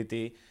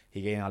mobility.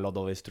 He gained a lot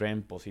of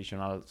strength,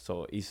 positional.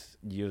 So it's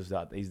just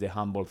that. It's the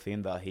humble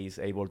thing that he's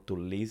able to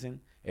listen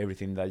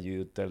everything that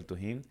you tell to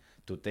him,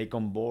 to take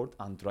on board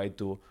and try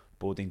to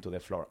put into the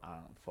floor.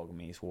 And fuck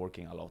me, it's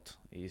working a lot.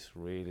 It's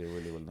really,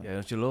 really well done. Yeah,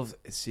 don't you love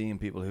seeing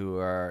people who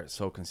are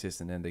so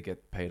consistent and they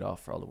get paid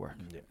off for all the work?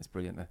 Yeah. It's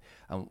brilliant.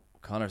 And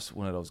Conor's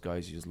one of those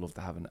guys you just love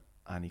to have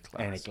any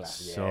class. Any class.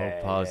 So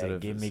Yeah,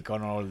 positive. Give me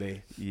Connor all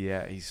day.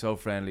 Yeah, he's so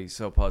friendly,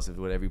 so positive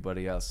with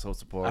everybody else, so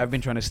supportive. I've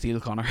been trying to steal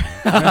Connor.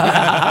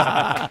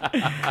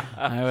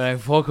 I was like,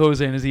 fuck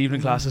Jose in his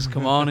evening classes.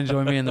 Come on and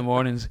join me in the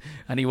mornings.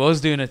 And he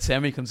was doing it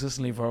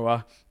semi-consistently for a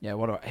while. Yeah,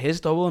 what about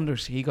his double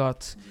unders? He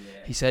got...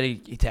 He said he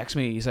texted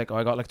me. He's like, oh,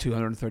 I got like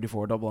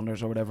 234 double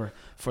unders or whatever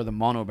for the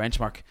mono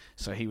benchmark.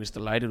 So he was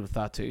delighted with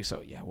that too.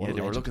 So yeah, what Yeah, a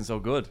they were legend. looking so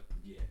good.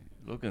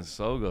 Looking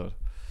so good.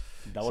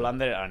 Double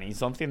under, and it's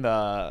something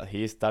that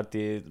he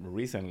started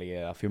recently,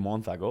 a few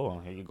months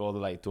ago. He got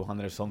like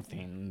 200 something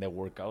in the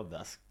workout.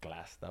 That's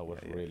class. That was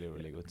really,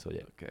 really good. So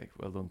yeah. Okay,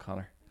 well done,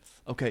 Connor.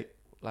 Okay,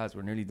 lads,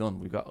 we're nearly done.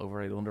 We've got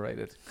overrated,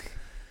 underrated.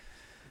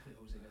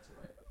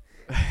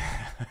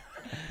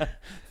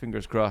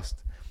 Fingers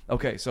crossed.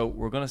 Okay, so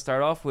we're going to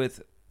start off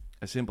with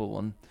a simple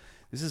one.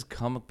 This is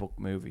comic book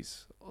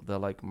movies. The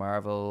like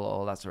Marvel,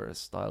 all that sort of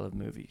style of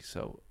movie.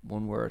 So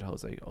one word,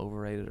 Jose,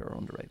 overrated or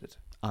underrated?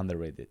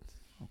 Underrated.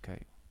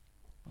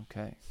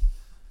 Okay.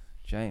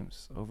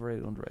 James,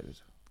 overrated,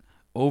 underrated?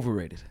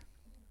 Overrated.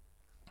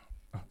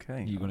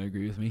 Okay. You going to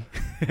agree with me?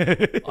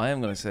 I am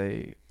going to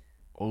say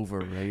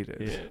overrated.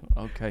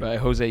 Yeah. Okay. Right,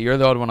 Jose, you're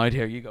the odd one out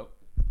here. You go.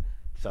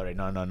 Sorry,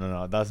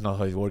 no. That's not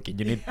how it's working.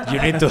 You need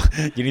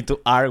to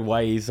argue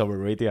why it's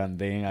overrated, and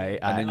then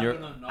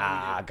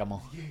come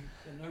on.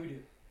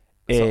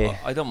 So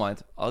I don't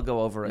mind. I'll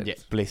go overrated. Yeah,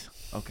 please.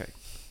 Okay.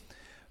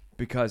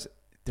 Because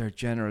they're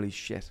generally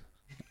shit.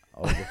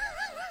 Okay.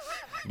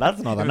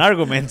 That's not an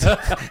argument.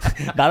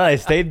 That's a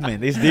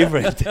statement. It's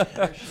different.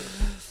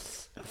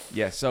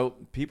 Yeah, so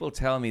people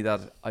tell me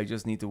that I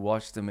just need to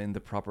watch them in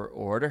the proper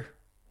order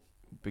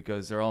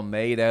because they're all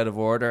made out of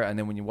order, and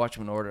then when you watch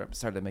them in order, it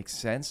starts to make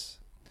sense.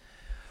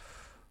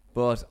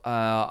 But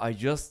I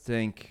just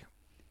think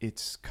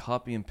it's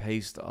copy and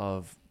paste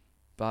of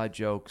bad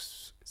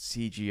jokes,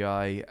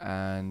 CGI,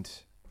 and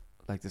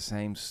like the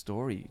same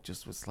story,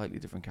 just with slightly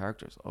different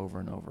characters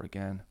over and over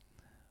again.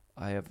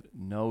 I have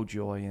no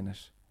joy in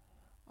it.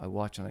 I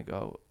watch and I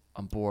go,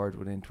 I'm bored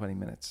within 20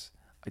 minutes.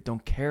 I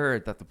don't care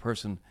that the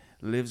person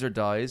lives or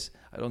dies.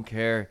 I don't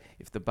care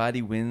if the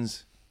baddie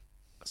wins.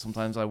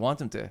 Sometimes I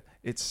want him to.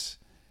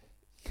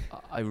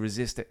 I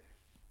resist it.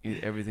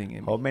 Everything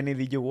in me. How many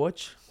did you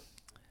watch?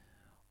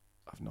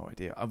 I have no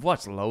idea. I've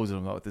watched loads of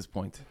them now at this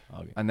point.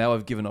 Okay. And now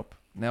I've given up.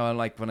 Now I'm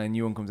like, when a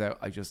new one comes out,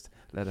 I just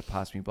let it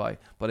pass me by.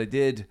 But I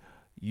did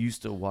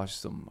used to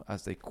watch them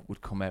as they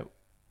would come out.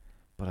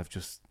 But I've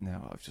just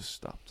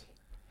stopped.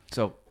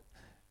 So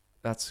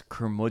that's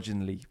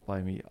curmudgeonly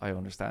by me, I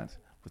understand.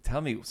 But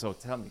tell me,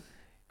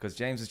 because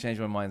James has changed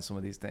my mind on some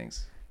of these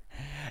things.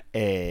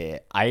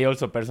 I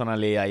also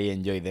personally I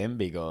enjoy them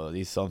because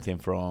it's something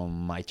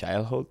from my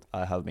childhood.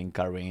 I have been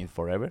carrying it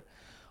forever.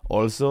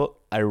 Also,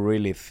 I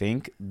really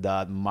think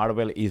that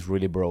Marvel is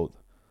really broad.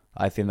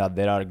 I think that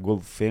there are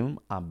good film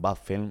and bad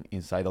film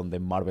inside of the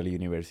Marvel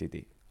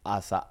University.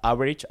 As an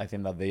average, I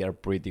think that they are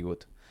pretty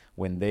good.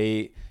 When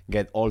they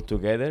get all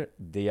together,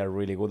 they are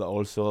really good.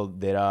 Also,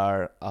 there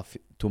are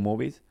two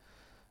movies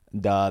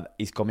that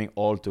is coming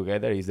all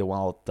together. Is the one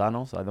of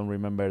Thanos. I don't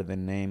remember the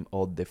name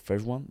of the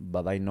first one,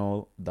 but I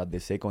know that the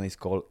second is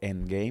called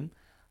Endgame,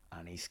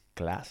 and it's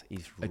class.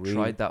 It's I really...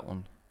 tried that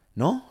one.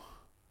 No?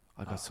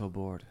 I got so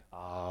bored.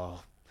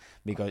 Oh,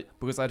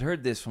 because I'd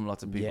heard this from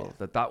lots of people,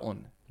 that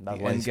one, that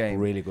the one is Endgame,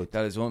 really good.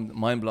 that is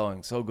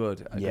mind-blowing, so good,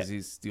 because Yeah.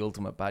 he's the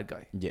ultimate bad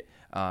guy. Yeah.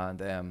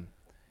 And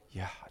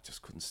I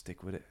just couldn't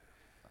stick with it.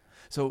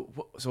 So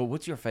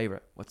what's your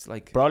favorite? What's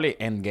like Probably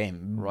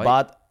Endgame, Right.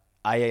 but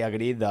I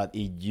agree that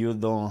if you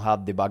don't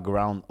have the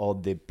background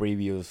of the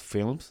previous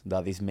films,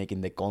 that is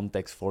making the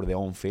context for the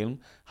own film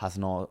has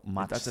not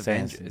much that's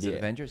sense. Avengers? Is it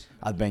Avengers?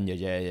 Avengers,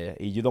 yeah.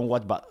 If you don't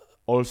watch, but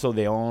also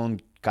their own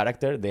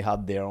character, they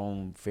have their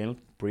own film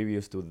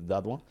previous to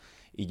that one.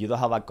 If you don't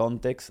have a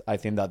context, I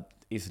think that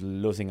is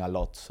losing a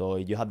lot. So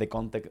if you have the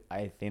context,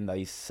 I think that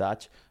is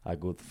such a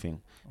good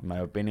film. In my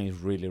opinion, it's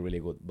really, really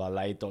good. But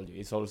like I told you,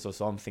 it's also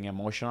something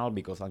emotional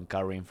because I'm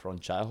carrying from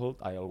childhood.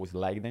 I always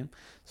like them.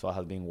 So I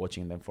have been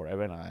watching them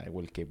forever and I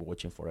will keep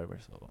watching forever.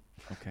 So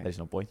Okay. there's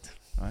no point.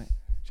 All right.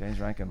 James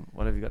Rankin,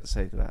 what have you got to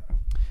say to that?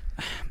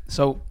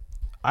 So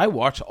I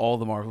watch all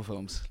the Marvel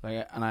films,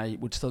 and I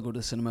would still go to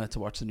the cinema to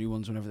watch the new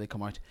ones whenever they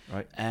come out.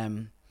 Right.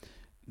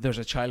 There's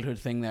a childhood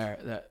thing there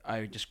that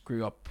I just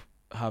grew up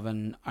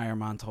having Iron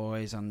Man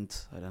toys, and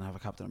I didn't have a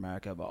Captain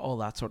America, but all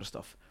that sort of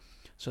stuff.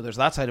 So there's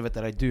that side of it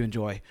that I do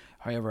enjoy.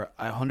 However,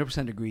 I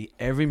 100% agree.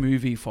 Every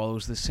movie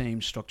follows the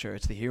same structure.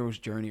 It's the hero's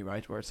journey,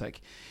 right? Where it's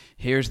like,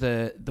 here's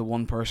the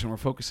one person we're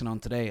focusing on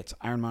today. It's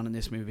Iron Man in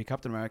this movie,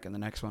 Captain America in the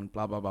next one,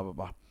 blah, blah, blah, blah,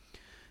 blah.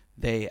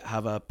 They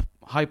have a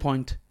high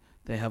point,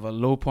 they have a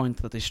low point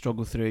that they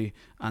struggle through,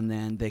 and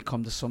then they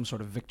come to some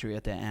sort of victory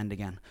at the end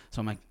again.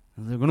 So I'm like,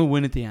 they're going to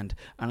win at the end.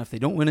 And if they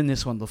don't win in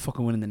this one, they'll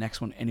fucking win in the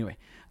next one anyway.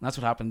 And that's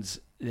what happens,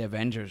 the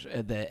Avengers,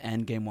 the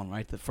Endgame one,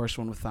 right? The first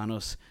one with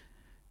Thanos.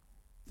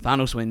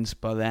 Thanos wins,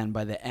 but then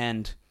by the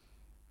end,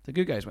 the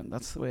good guys win.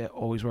 That's the way it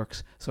always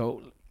works.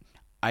 So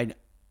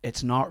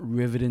it's not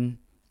riveting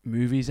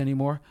movies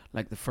anymore.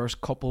 Like the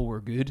first couple were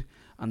good,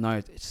 and now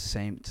it's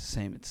the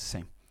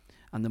same.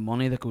 and the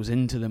money that goes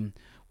into them,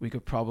 we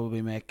could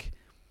probably make.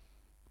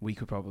 They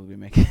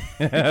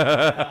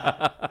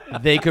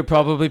could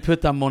probably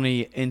put that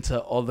money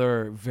into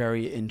other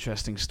very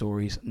interesting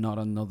stories, not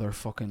another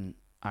fucking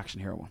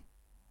action hero one.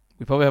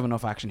 We probably have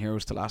enough action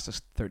heroes to last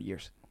us 30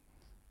 years.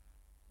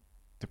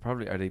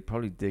 Are they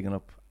probably digging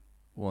up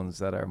ones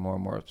that are more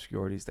and more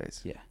obscure these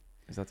days? Yeah.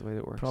 Is that the way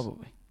it works?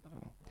 Probably. I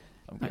don't know.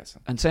 I'm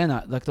guessing. And saying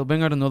that, like, they'll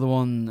bring out another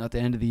one at the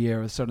end of the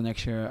year or the start of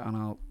next year, and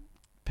I'll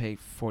pay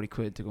 40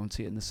 quid to go and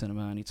see it in the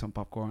cinema and eat some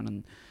popcorn,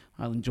 and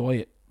I'll enjoy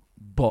it.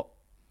 But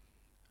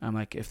I'm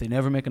like, if they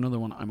never make another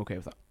one, I'm okay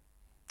with that.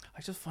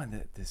 I just find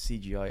that the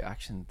CGI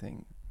action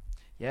thing.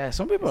 Yeah,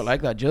 some people are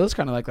like that. Jill's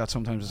kind of like that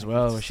sometimes as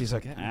well, where she's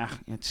like,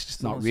 it's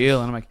just not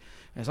real. And I'm like,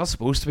 it's not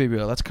supposed to be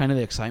real. That's kind of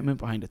the excitement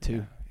behind it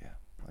too. Yeah,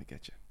 I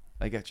get you.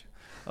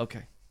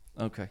 Okay.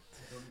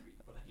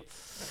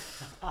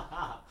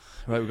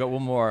 Right, we got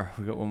one more.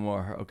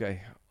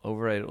 Okay,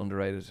 overrated,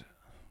 underrated.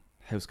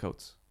 House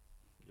coats.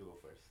 You go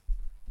first.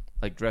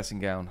 Like dressing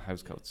gown,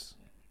 house coats.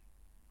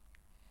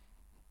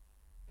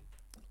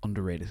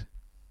 Underrated.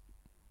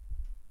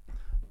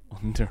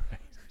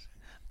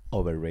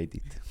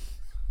 Overrated.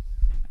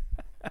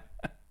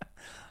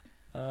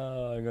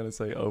 I'm gonna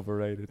say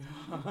overrated.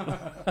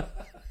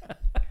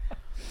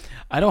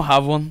 I don't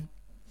have one.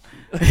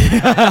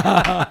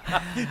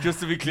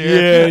 Just to be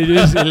clear.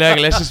 Yeah,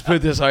 let's just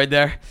put this out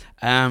there.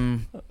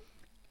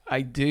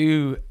 I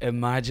do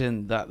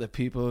imagine that the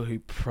people who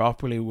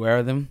properly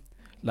wear them,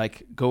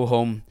 like, go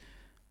home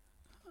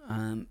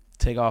and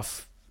take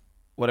off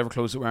whatever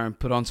clothes they're wearing,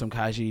 put on some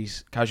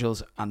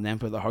casuals, and then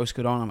put the house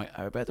coat on. I'm like,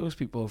 I bet those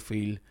people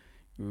feel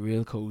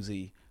real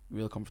cozy,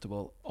 real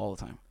comfortable all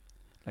the time.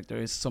 Like,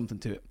 there is something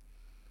to it.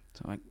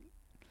 So, like,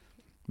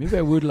 maybe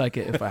I would like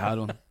it if I had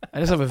one. I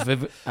just have a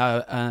vivid.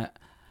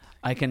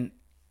 I can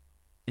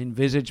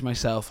envisage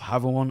myself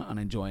having one and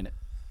enjoying it.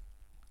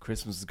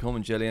 Christmas is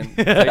coming, Gillian.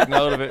 Take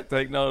note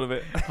of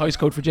it. House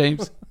coat for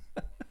James.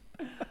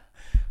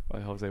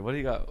 Right, Jose, what do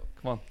you got?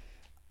 Come on.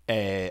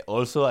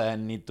 Also, I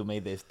need to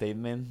make the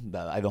statement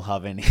that I don't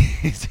have any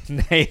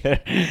neither.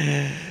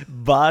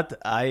 But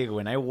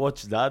when I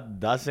watch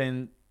that,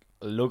 doesn't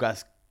look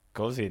as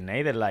cozy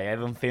neither. Like, I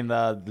don't think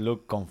that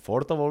look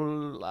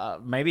comfortable.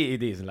 Maybe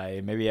it is.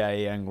 Like, maybe I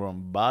am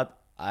wrong, but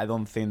I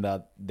don't think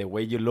that the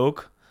way you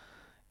look,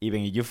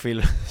 even if you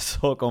feel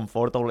so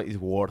comfortable, is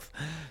worth.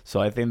 So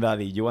I think that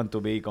if you want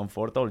to be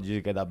comfortable, you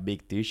just get a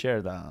big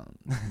T-shirt and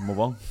move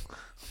on.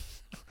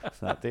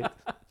 That's it.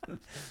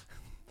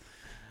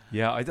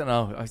 Yeah, I don't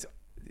know.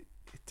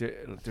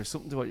 There's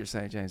something to what you're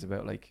saying, James,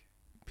 about, like,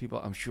 people.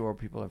 I'm sure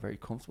people are very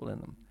comfortable in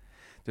them.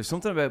 There's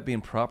something about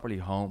being properly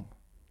home.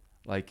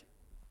 Like,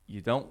 you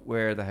don't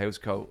wear the house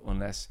coat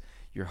unless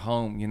you're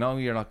home. You know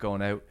you're not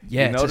going out.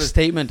 Yeah, you it's a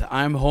statement.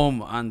 I'm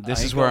home, and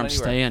this is where I'm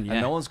staying. Yeah.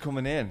 And no one's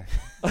coming in.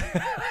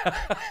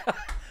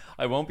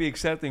 I won't be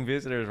accepting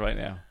visitors right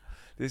now.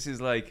 This is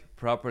like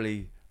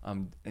properly.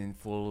 I'm in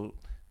full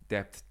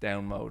depth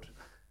down mode.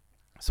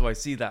 So I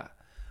see that.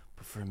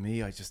 But for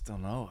me, I just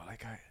don't know.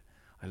 Like,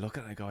 I look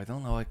at it and I go, I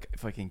don't know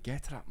if I can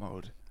get to that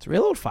mode. It's a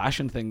real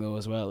old-fashioned thing, though,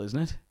 as well, isn't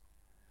it?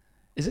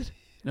 Is it?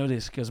 No, it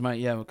is, because my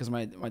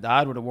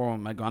dad would have worn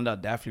one. My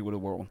granddad definitely would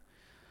have worn one.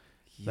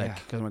 Yeah. Like,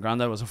 because my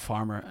granddad was a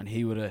farmer, and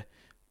he would have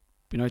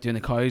been out doing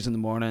the cows in the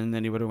morning, and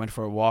then he would have went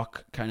for a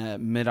walk kind of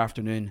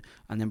mid-afternoon,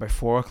 and then by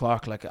 4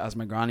 o'clock, like, as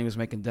my granny was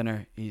making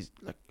dinner, he's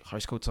like,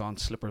 house coats on,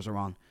 slippers are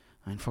on.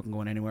 I ain't fucking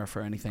going anywhere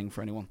for anything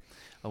for anyone.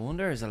 I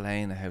wonder, is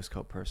Elaine a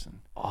housecoat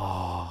person?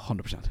 Oh,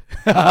 100%.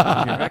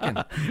 You reckon?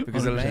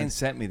 Because 100%. Elaine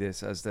sent me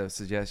this as the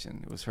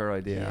suggestion. It was her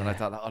idea. And I Yeah.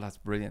 thought, oh, that's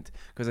brilliant.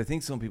 Because I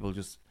think some people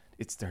just,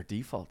 it's their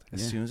default.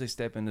 As Yeah. soon as they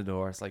step in the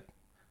door, it's like,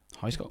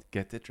 House coat.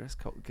 get the dress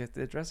coat, get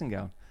the dressing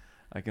gown.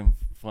 I can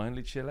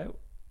finally chill out.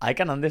 I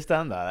can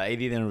understand that. I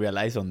didn't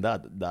realize on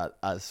that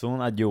as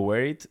soon as you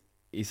wear it,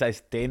 it's a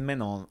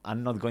statement on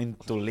I'm not going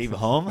to leave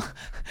home.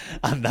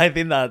 And I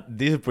think that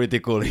this is pretty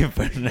cool. In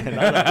fairness.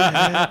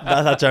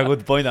 That's such a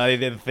good point. I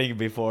didn't think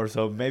before,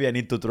 so maybe I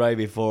need to try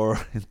before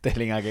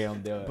telling again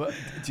on the. But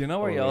do you know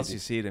where else Already. you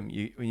see them?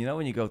 You know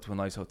when you go to a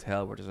nice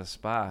hotel where there's a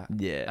spa,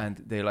 Yeah.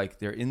 and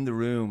they're in the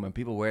room and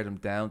people wear them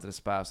down to the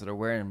spa, so they're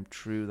wearing them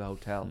through the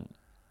hotel.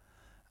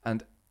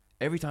 And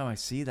every time I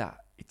see that,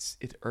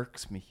 it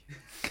irks me.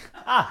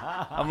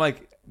 I'm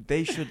like,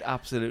 they should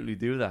absolutely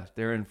do that.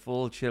 They're in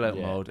full chill out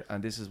Yeah. mode,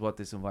 and this is what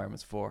this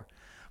environment's for.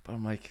 But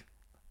I'm like,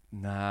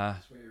 nah.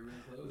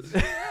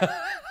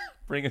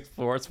 Bring a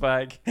sports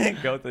bag,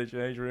 go to the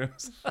change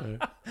rooms.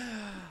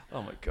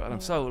 Oh my god,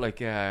 I'm so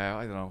like,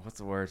 I don't know what's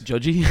the word.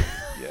 Judgy.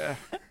 Yeah.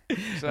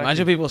 Exactly.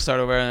 Imagine people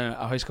started wearing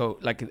a house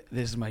coat like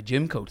this is my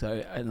gym coat,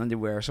 and then they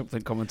wear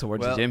something coming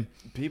towards Well, the gym.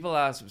 People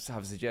have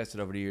suggested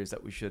over the years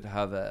that we should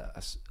have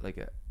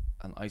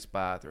an ice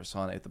bath or a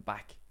sauna at the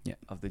back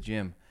of the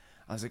gym.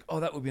 I was like, oh,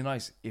 that would be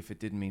nice if it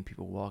didn't mean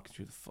people walking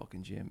through the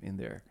fucking gym in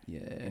their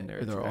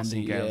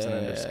dressing gowns and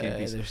in their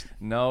skimpies.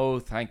 No,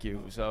 thank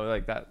you. So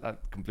like that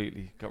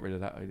completely got rid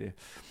of that idea.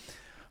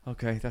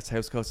 Okay, that's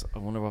house coats. I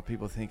wonder what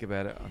people think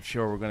about it. I'm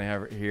sure we're going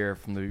to hear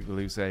from the people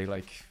who say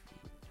like,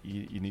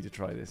 you need to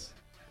try this.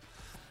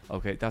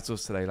 Okay, that's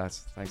us today,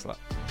 lads. Thanks a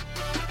lot.